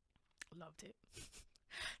 Loved it.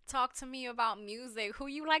 Talk to me about music. Who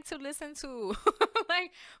you like to listen to?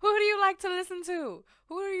 Like, who do you like to listen to?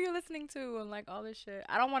 Who are you listening to? And like all this shit.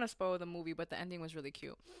 I don't want to spoil the movie, but the ending was really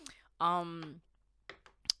cute.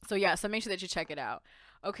 So yeah, so make sure that you check it out.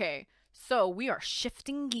 Okay, so we are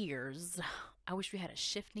shifting gears. I wish we had a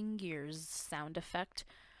shifting gears sound effect.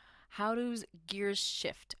 How does gears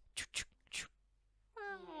shift?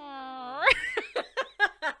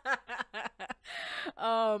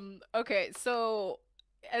 Okay, so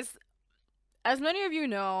as many of you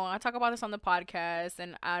know, I talk about this on the podcast,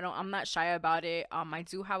 and I'm not shy about it. I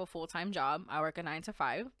do have a full-time job. I work a 9 to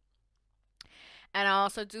 5. And I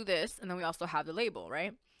also do this, and then we also have the label,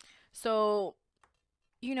 right? So,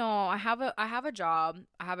 I have a job.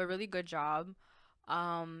 I have a really good job.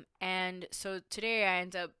 And so today I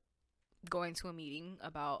end up going to a meeting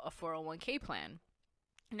about a 401k plan.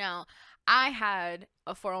 Now, I had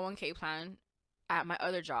a 401k plan at my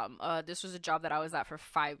other job. This was a job that I was at for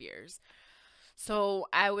 5 years. So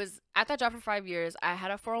I was at that job for 5 years. I had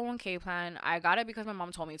a 401k plan. I got it because my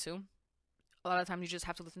mom told me to. A lot of times you just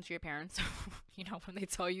have to listen to your parents. When they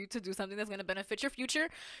tell you to do something that's going to benefit your future,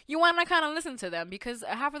 you want to kind of listen to them because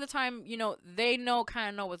half of the time, they kind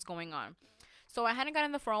of know what's going on. So I hadn't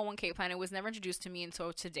gotten the 401k plan. It was never introduced to me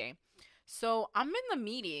until today. So I'm in the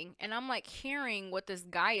meeting and I'm like hearing what this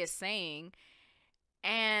guy is saying.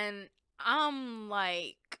 And I'm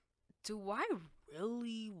like, do I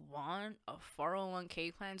really want a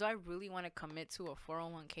 401k plan? Do I really want to commit to a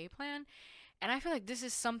 401k plan? And I feel like this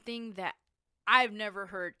is something that I've never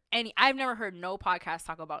heard no podcast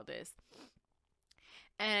talk about this.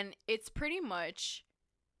 And it's pretty much,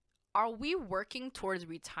 are we working towards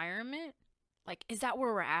retirement? Like, is that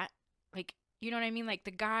where we're at? Like, you know what I mean? Like,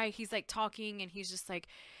 the guy, he's like talking and he's just like,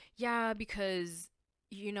 yeah, because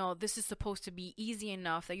this is supposed to be easy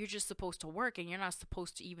enough that you're just supposed to work and you're not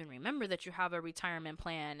supposed to even remember that you have a retirement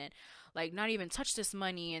plan and like not even touch this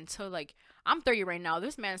money until like I'm 30 right now.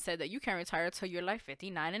 This man said that you can't retire till you're like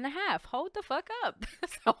 59 and a half. Hold the fuck up.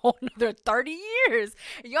 That's a whole nother 30 years.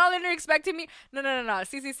 Y'all are expecting me? No.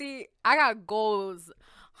 See, I got goals.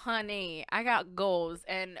 Honey, I got goals,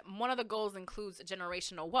 and one of the goals includes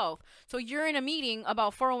generational wealth. So you're in a meeting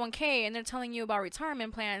about 401k and they're telling you about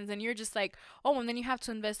retirement plans and you're just like, oh, and then you have to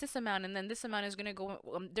invest this amount and then this amount is going to go,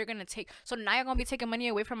 they're going to take, so now you're going to be taking money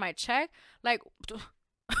away from my check? Like,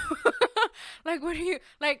 like, what are you,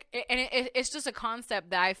 like, and it's just a concept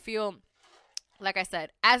that I feel, like I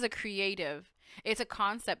said, as a creative, it's a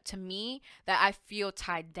concept to me that I feel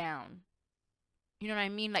tied down. You know what I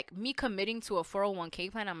mean? Like, me committing to a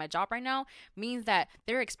 401k plan on my job right now means that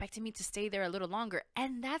they're expecting me to stay there a little longer.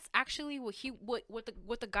 And that's actually what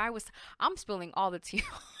the guy was, I'm spilling all the tea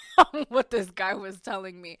on what this guy was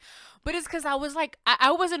telling me. But it's because I was like,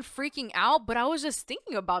 I wasn't freaking out, but I was just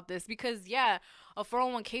thinking about this because, yeah, a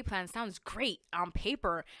 401k plan sounds great on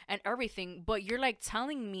paper and everything. But you're like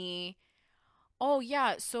telling me, oh,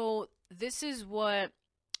 yeah, so this is what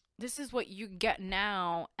you get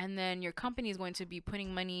now, and then your company is going to be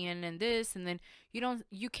putting money in and this, and then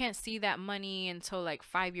you can't see that money until like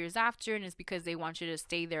 5 years after, and it's because they want you to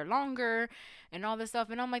stay there longer and all this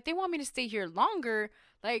stuff. And I'm like, they want me to stay here longer?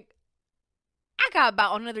 Like, I got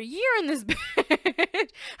about another year in this bitch.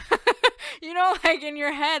 Like in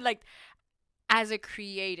your head, like as a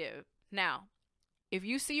creative. Now, if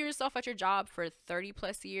you see yourself at your job for 30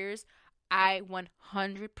 plus years, I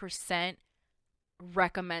 100%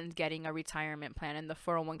 recommend getting a retirement plan and the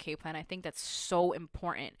 401k plan. I think that's so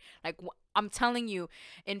important. Like, I'm telling you,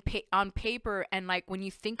 on paper, and like when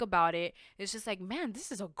you think about it, it's just like, man,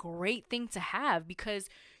 this is a great thing to have because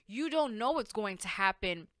you don't know what's going to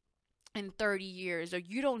happen in 30 years, or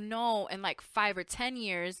you don't know in like 5 or 10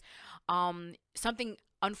 years, something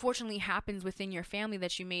unfortunately happens within your family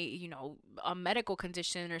that you may, a medical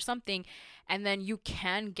condition or something, and then you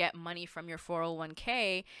can get money from your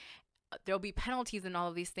 401k. There'll be penalties and all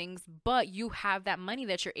of these things, but you have that money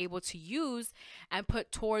that you're able to use and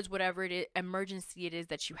put towards whatever it is, emergency it is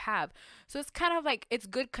that you have. So it's kind of like, it's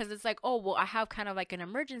good because it's like, oh, well, I have kind of like an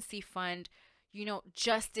emergency fund,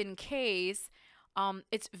 just in case.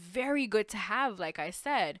 It's very good to have, like I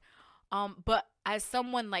said. But as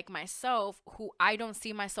someone like myself, who I don't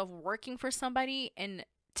see myself working for somebody in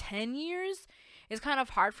 10 years, it's kind of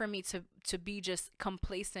hard for me to be just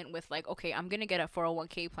complacent with like, okay, I'm going to get a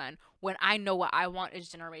 401k plan when I know what I want is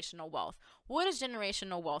generational wealth. What does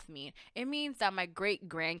generational wealth mean? It means that my great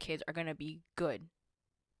grandkids are going to be good.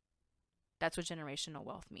 That's what generational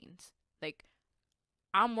wealth means. Like,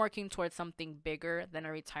 I'm working towards something bigger than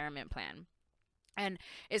a retirement plan. And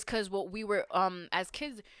it's because what we were, as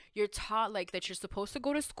kids, you're taught like that you're supposed to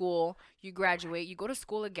go to school, you graduate, you go to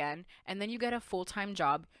school again, and then you get a full-time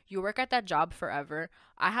job. You work at that job forever.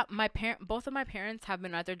 Both of my parents have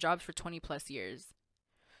been at their jobs for 20 plus years.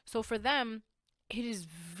 So for them, it is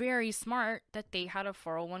very smart that they had a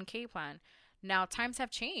 401k plan. Now, times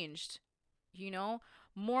have changed,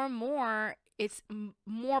 more and more, it's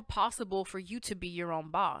more possible for you to be your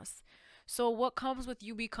own boss. So what comes with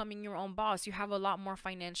you becoming your own boss? You have a lot more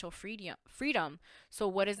financial freedom. So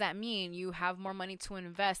what does that mean? You have more money to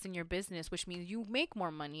invest in your business, which means you make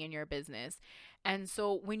more money in your business. And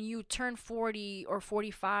so when you turn 40 or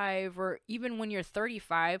 45, or even when you're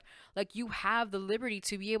 35, like, you have the liberty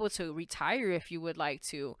to be able to retire if you would like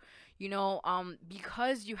to,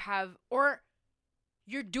 because you have, or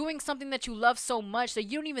you're doing something that you love so much that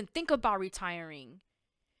you don't even think about retiring.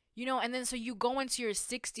 And then so you go into your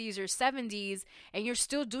 60s or 70s and you're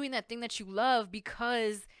still doing that thing that you love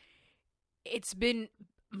because it's been,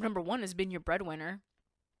 number one, it's been your breadwinner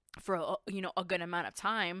for a good amount of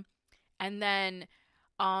time. And then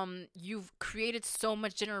you've created so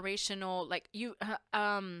much generational, like,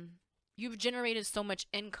 you've generated so much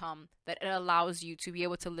income that it allows you to be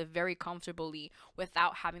able to live very comfortably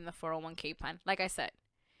without having the 401k plan. Like I said,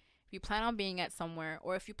 if you plan on being at somewhere,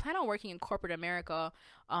 or if you plan on working in corporate America,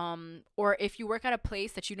 or if you work at a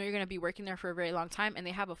place that you're going to be working there for a very long time and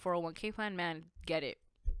they have a 401k plan, man, get it.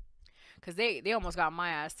 Because they almost got my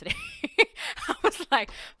ass today. I was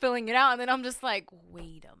like filling it out, and then I'm just like,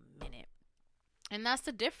 wait a minute. And that's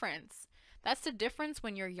the difference. That's the difference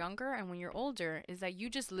when you're younger and when you're older, is that you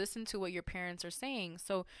just listen to what your parents are saying.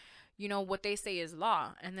 So, what they say is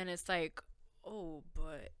law. And then it's like, oh,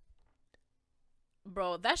 but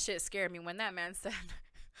bro, that shit scared me when that man said,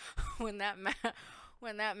 when that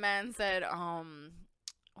man said,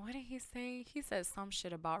 what did he say? He said some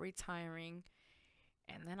shit about retiring.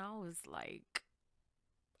 And then I was like,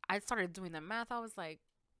 I started doing the math. I was like,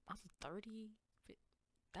 I'm 30.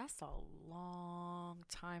 That's a long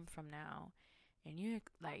time from now. And you're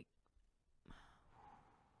like,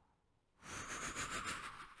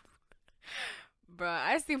 bruh,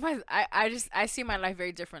 I see my life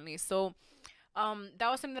very differently. So, that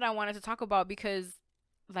was something that I wanted to talk about because,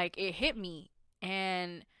 like, it hit me.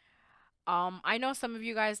 And I know some of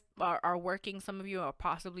you guys are working, some of you are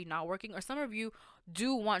possibly not working, or some of you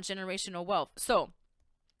do want generational wealth. So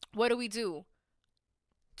what do?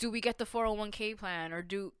 Do we get the 401k plan, or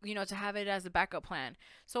to have it as a backup plan?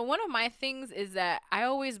 So one of my things is that I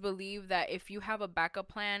always believe that if you have a backup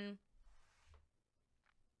plan,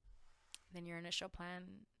 then your initial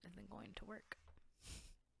plan isn't going to work.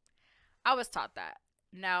 I was taught that.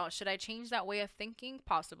 Now, should I change that way of thinking?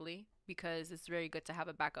 Possibly, because it's very good to have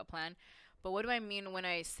a backup plan. But what do I mean when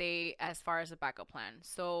I say as far as a backup plan?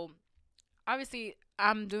 So, obviously,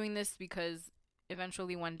 I'm doing this because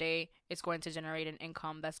eventually one day it's going to generate an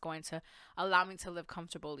income that's going to allow me to live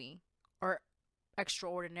comfortably or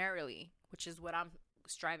extraordinarily, which is what I'm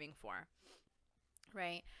striving for.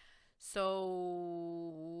 Right?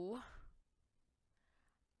 So,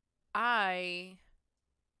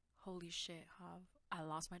 holy shit, I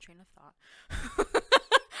lost my train of thought.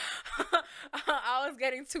 I was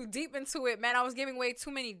getting too deep into it, man. I was giving away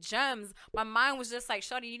too many gems. My mind was just like,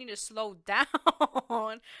 shawty, you need to slow down.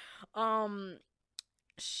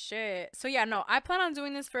 Shit. So yeah, no, I plan on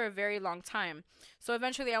doing this for a very long time. So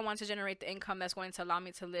eventually I want to generate the income that's going to allow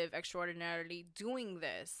me to live extraordinarily doing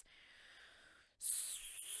this.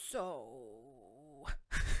 So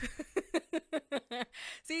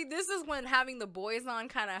see, this is when having the boys on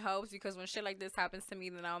kind of helps, because when shit like this happens to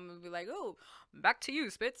me, then I'm gonna be like, oh, back to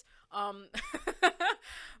you, Spitz.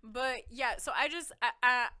 But yeah, so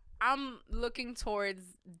I'm looking towards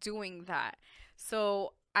doing that.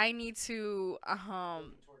 So I need to huh?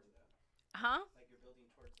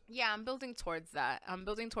 Yeah, I'm building towards that. I'm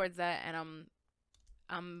building towards that, and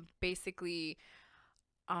I'm basically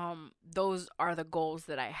those are the goals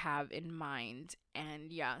that I have in mind.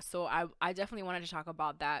 And yeah, so I definitely wanted to talk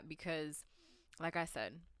about that because like I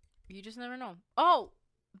said, you just never know. Oh,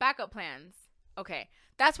 backup plans. Okay,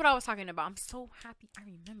 that's what I was talking about. I'm so happy I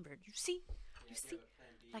remembered. You see? You see?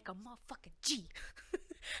 Like a motherfucking G.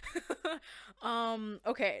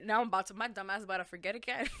 Okay, now I'm about to, my dumb ass about to forget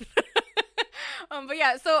again. But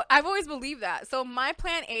yeah, so I've always believed that. So my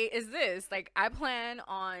plan A is this. Like, I plan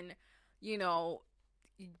on, you know,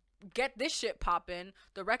 get this shit popping,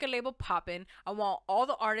 the record label popping. I want all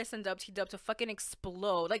the artists and Dub to fucking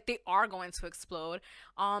explode. Like, they are going to explode.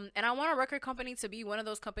 And I want a record company to be one of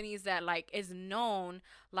those companies that like is known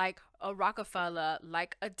like a Rockefeller,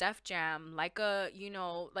 like a Def Jam, like a, you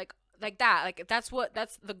know, like that. Like that's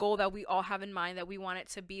the goal that we all have in mind, that we want it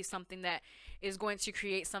to be something that is going to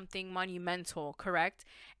create something monumental, correct?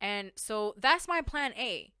 And so that's my plan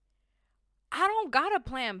A. I don't got a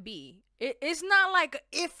plan B. It's not like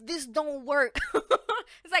if this don't work.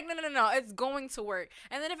 It's like no. It's going to work.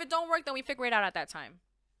 And then if it don't work, then we figure it out at that time.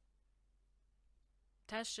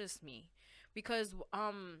 That's just me. Because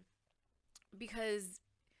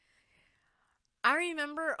I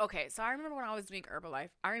remember, okay, so I remember when I was doing Herbalife.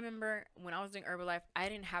 I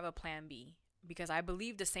didn't have a plan B because I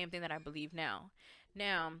believed the same thing that I believe now.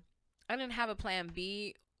 Now, I didn't have a plan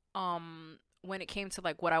B when it came to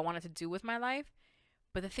like what I wanted to do with my life.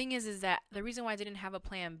 But the thing is that the reason why I didn't have a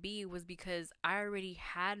plan B was because I already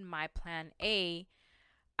had my plan A.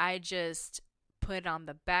 I just put it on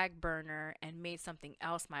the back burner and made something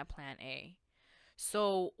else my plan A.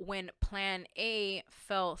 So when plan A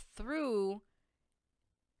fell through,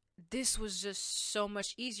 this was just so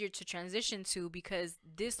much easier to transition to because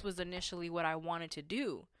this was initially what I wanted to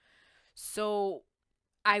do. So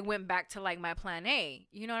I went back to like my plan A.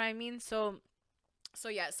 You know what I mean? So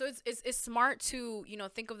yeah, so it's smart to, you know,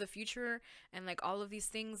 think of the future and like all of these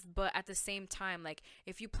things, but at the same time, like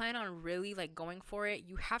if you plan on really like going for it,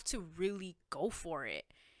 you have to really go for it.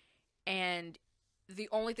 And the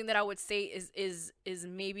only thing that I would say is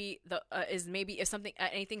maybe if something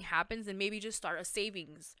anything happens, then maybe just start a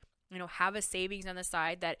savings. You know, have a savings on the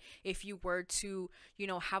side that if you were to, you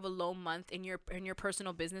know, have a low month in your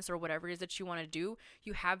personal business or whatever it is that you want to do,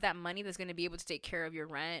 you have that money that's going to be able to take care of your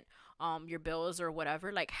rent, your bills or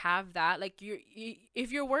whatever. Like have that. Like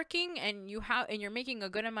if you're working and you're making a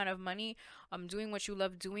good amount of money, doing what you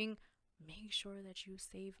love doing, make sure that you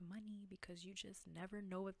save money because you just never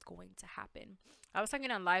know what's going to happen. I was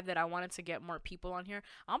talking on live that I wanted to get more people on here.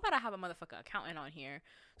 I'm about to have a motherfucking accountant on here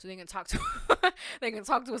so they can talk to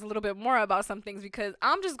us a little bit more about some things, because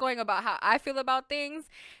I'm just going about how I feel about things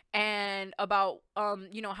and about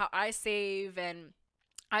you know, how I save. And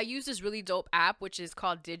I use this really dope app which is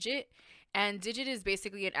called Digit. And Digit is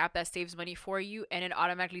basically an app that saves money for you, and it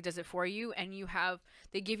automatically does it for you. And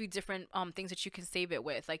they give you different things that you can save it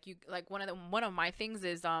with. Like one of my things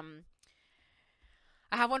is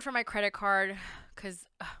I have one for my credit card because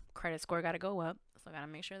credit score got to go up. So I got to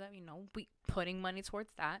make sure that, you know, we putting money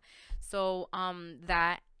towards that. So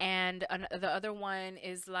that, and the other one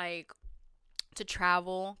is like to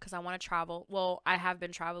travel because I want to travel. Well, I have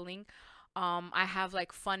been traveling. I have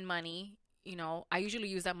like fun money. You know, I usually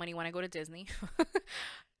use that money when I go to Disney.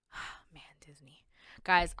 Man, Disney.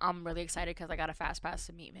 Guys, I'm really excited because I got a fast pass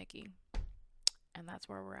to meet Mickey. And that's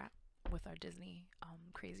where we're at with our Disney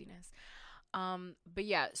craziness. But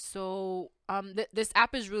yeah, so this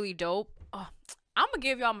app is really dope. I'm going to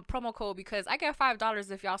give y'all a promo code because I get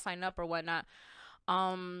 $5 if y'all sign up or whatnot.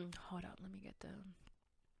 Hold up, let me get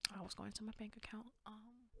I was going to my bank account.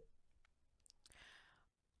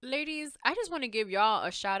 Ladies, I just want to give y'all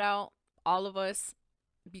a shout out, all of us,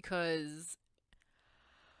 because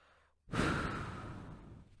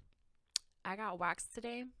I got waxed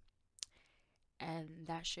today and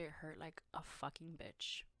that shit hurt like a fucking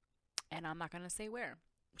bitch. And I'm not gonna say where,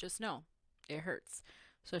 just know it hurts.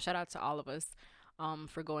 So shout out to all of us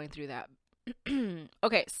for going through that.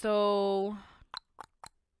 Okay, so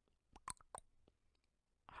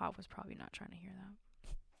Hav was probably not trying to hear that.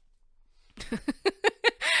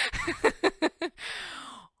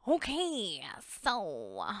 Okay,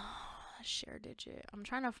 so share Digit. I'm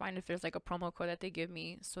trying to find if there's like a promo code that they give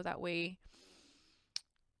me so that way.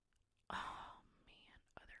 Oh man,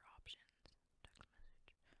 other options.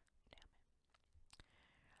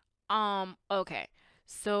 Damn it. Okay.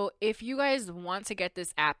 So if you guys want to get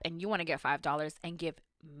this app and you want to get $5 and give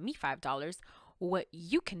me $5, what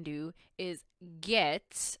you can do is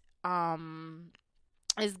get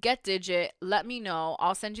is get digit. Let me know.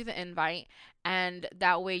 I'll send you the invite, and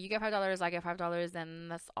that way you get $5, I get $5, then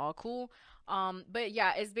that's all cool. But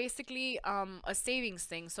yeah, it's basically a savings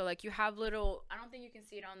thing. So like you have little. I don't think you can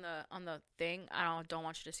see it on the thing. I don't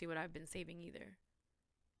want you to see what I've been saving either.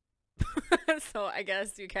 So I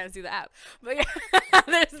guess you can't see the app, but yeah,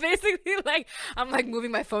 there's basically like I'm like moving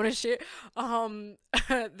my phone and shit.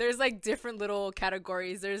 There's like different little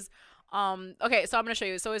categories. There's okay, so I'm gonna show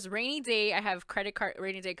you. So it's rainy day. I have credit card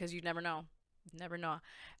rainy day because you never know.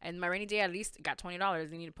 And my rainy day at least got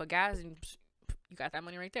 $20. You need to put gas and you got that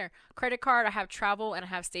money right there. Credit card. I have travel and I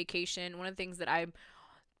have staycation.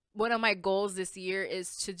 One of my goals this year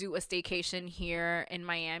is to do a staycation here in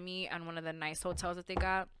Miami on one of the nice hotels that they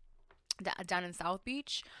got down in South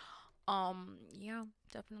Beach. Yeah,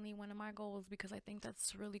 definitely one of my goals because I think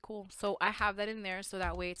that's really cool. So I have that in there so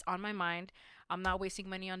that way it's on my mind. I'm not wasting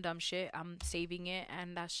money on dumb shit. I'm saving it,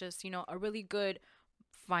 and that's just, a really good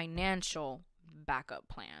financial backup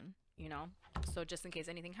plan. So just in case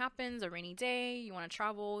anything happens, a rainy day, you want to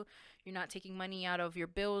travel, you're not taking money out of your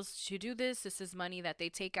bills to do this. This is money that they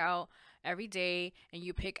take out every day, and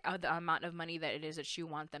you pick out the amount of money that it is that you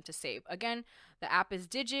want them to save. Again, the app is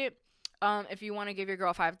Digit. If you want to give your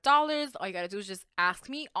girl $5, all you gotta do is just ask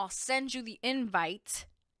me. I'll send you the invite,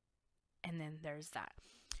 and then there's that.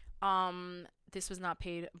 This was not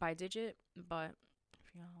paid by Digit, but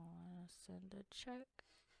if y'all want to send a check,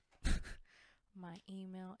 my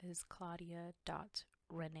email is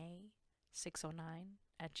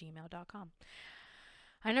claudia.renee609@gmail.com.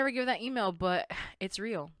 I never give that email, but it's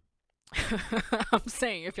real. I'm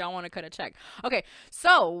saying if y'all want to cut a check. Okay,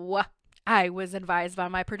 so I was advised by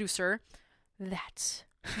my producer that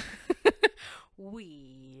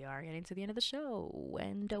we are getting to the end of the show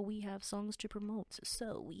and we have songs to promote.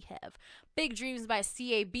 So we have Big Dreams by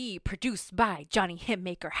CAB, produced by Johnny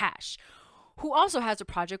Hitmaker Hash, who also has a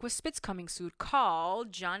project with Spitz coming soon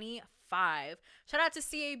called Johnny 5. Shout out to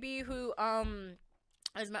CAB, who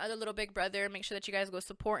is my other little big brother. Make sure that you guys go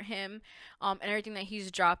support him and everything that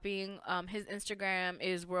he's dropping. His Instagram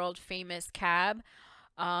is world famous cab.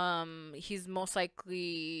 He's most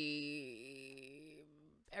likely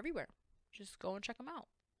everywhere. Just go and check him out.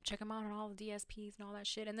 Check him out on all the DSPs and all that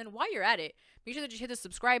shit. And then while you're at it, make sure that you hit the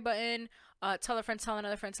subscribe button. Tell a friend, tell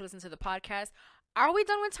another friend to listen to the podcast. Are we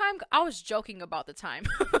done with time? I was joking about the time.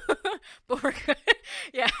 But we're good.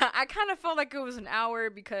 Yeah, I kind of felt like it was an hour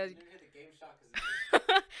because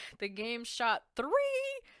the game shot 3.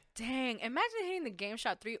 Dang, imagine hitting the game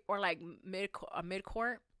shot 3 or like mid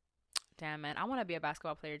court. Damn, man, I want to be a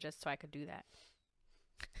basketball player just so I could do that.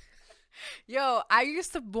 Yo, I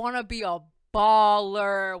used to want to be a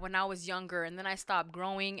baller when I was younger, and then I stopped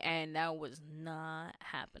growing, and that was not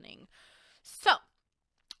happening. So,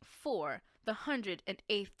 for the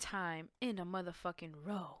 108th time in a motherfucking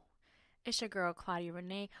row, it's your girl Claudia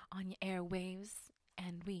Renee on your airwaves,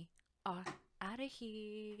 and we are out of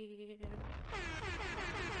here.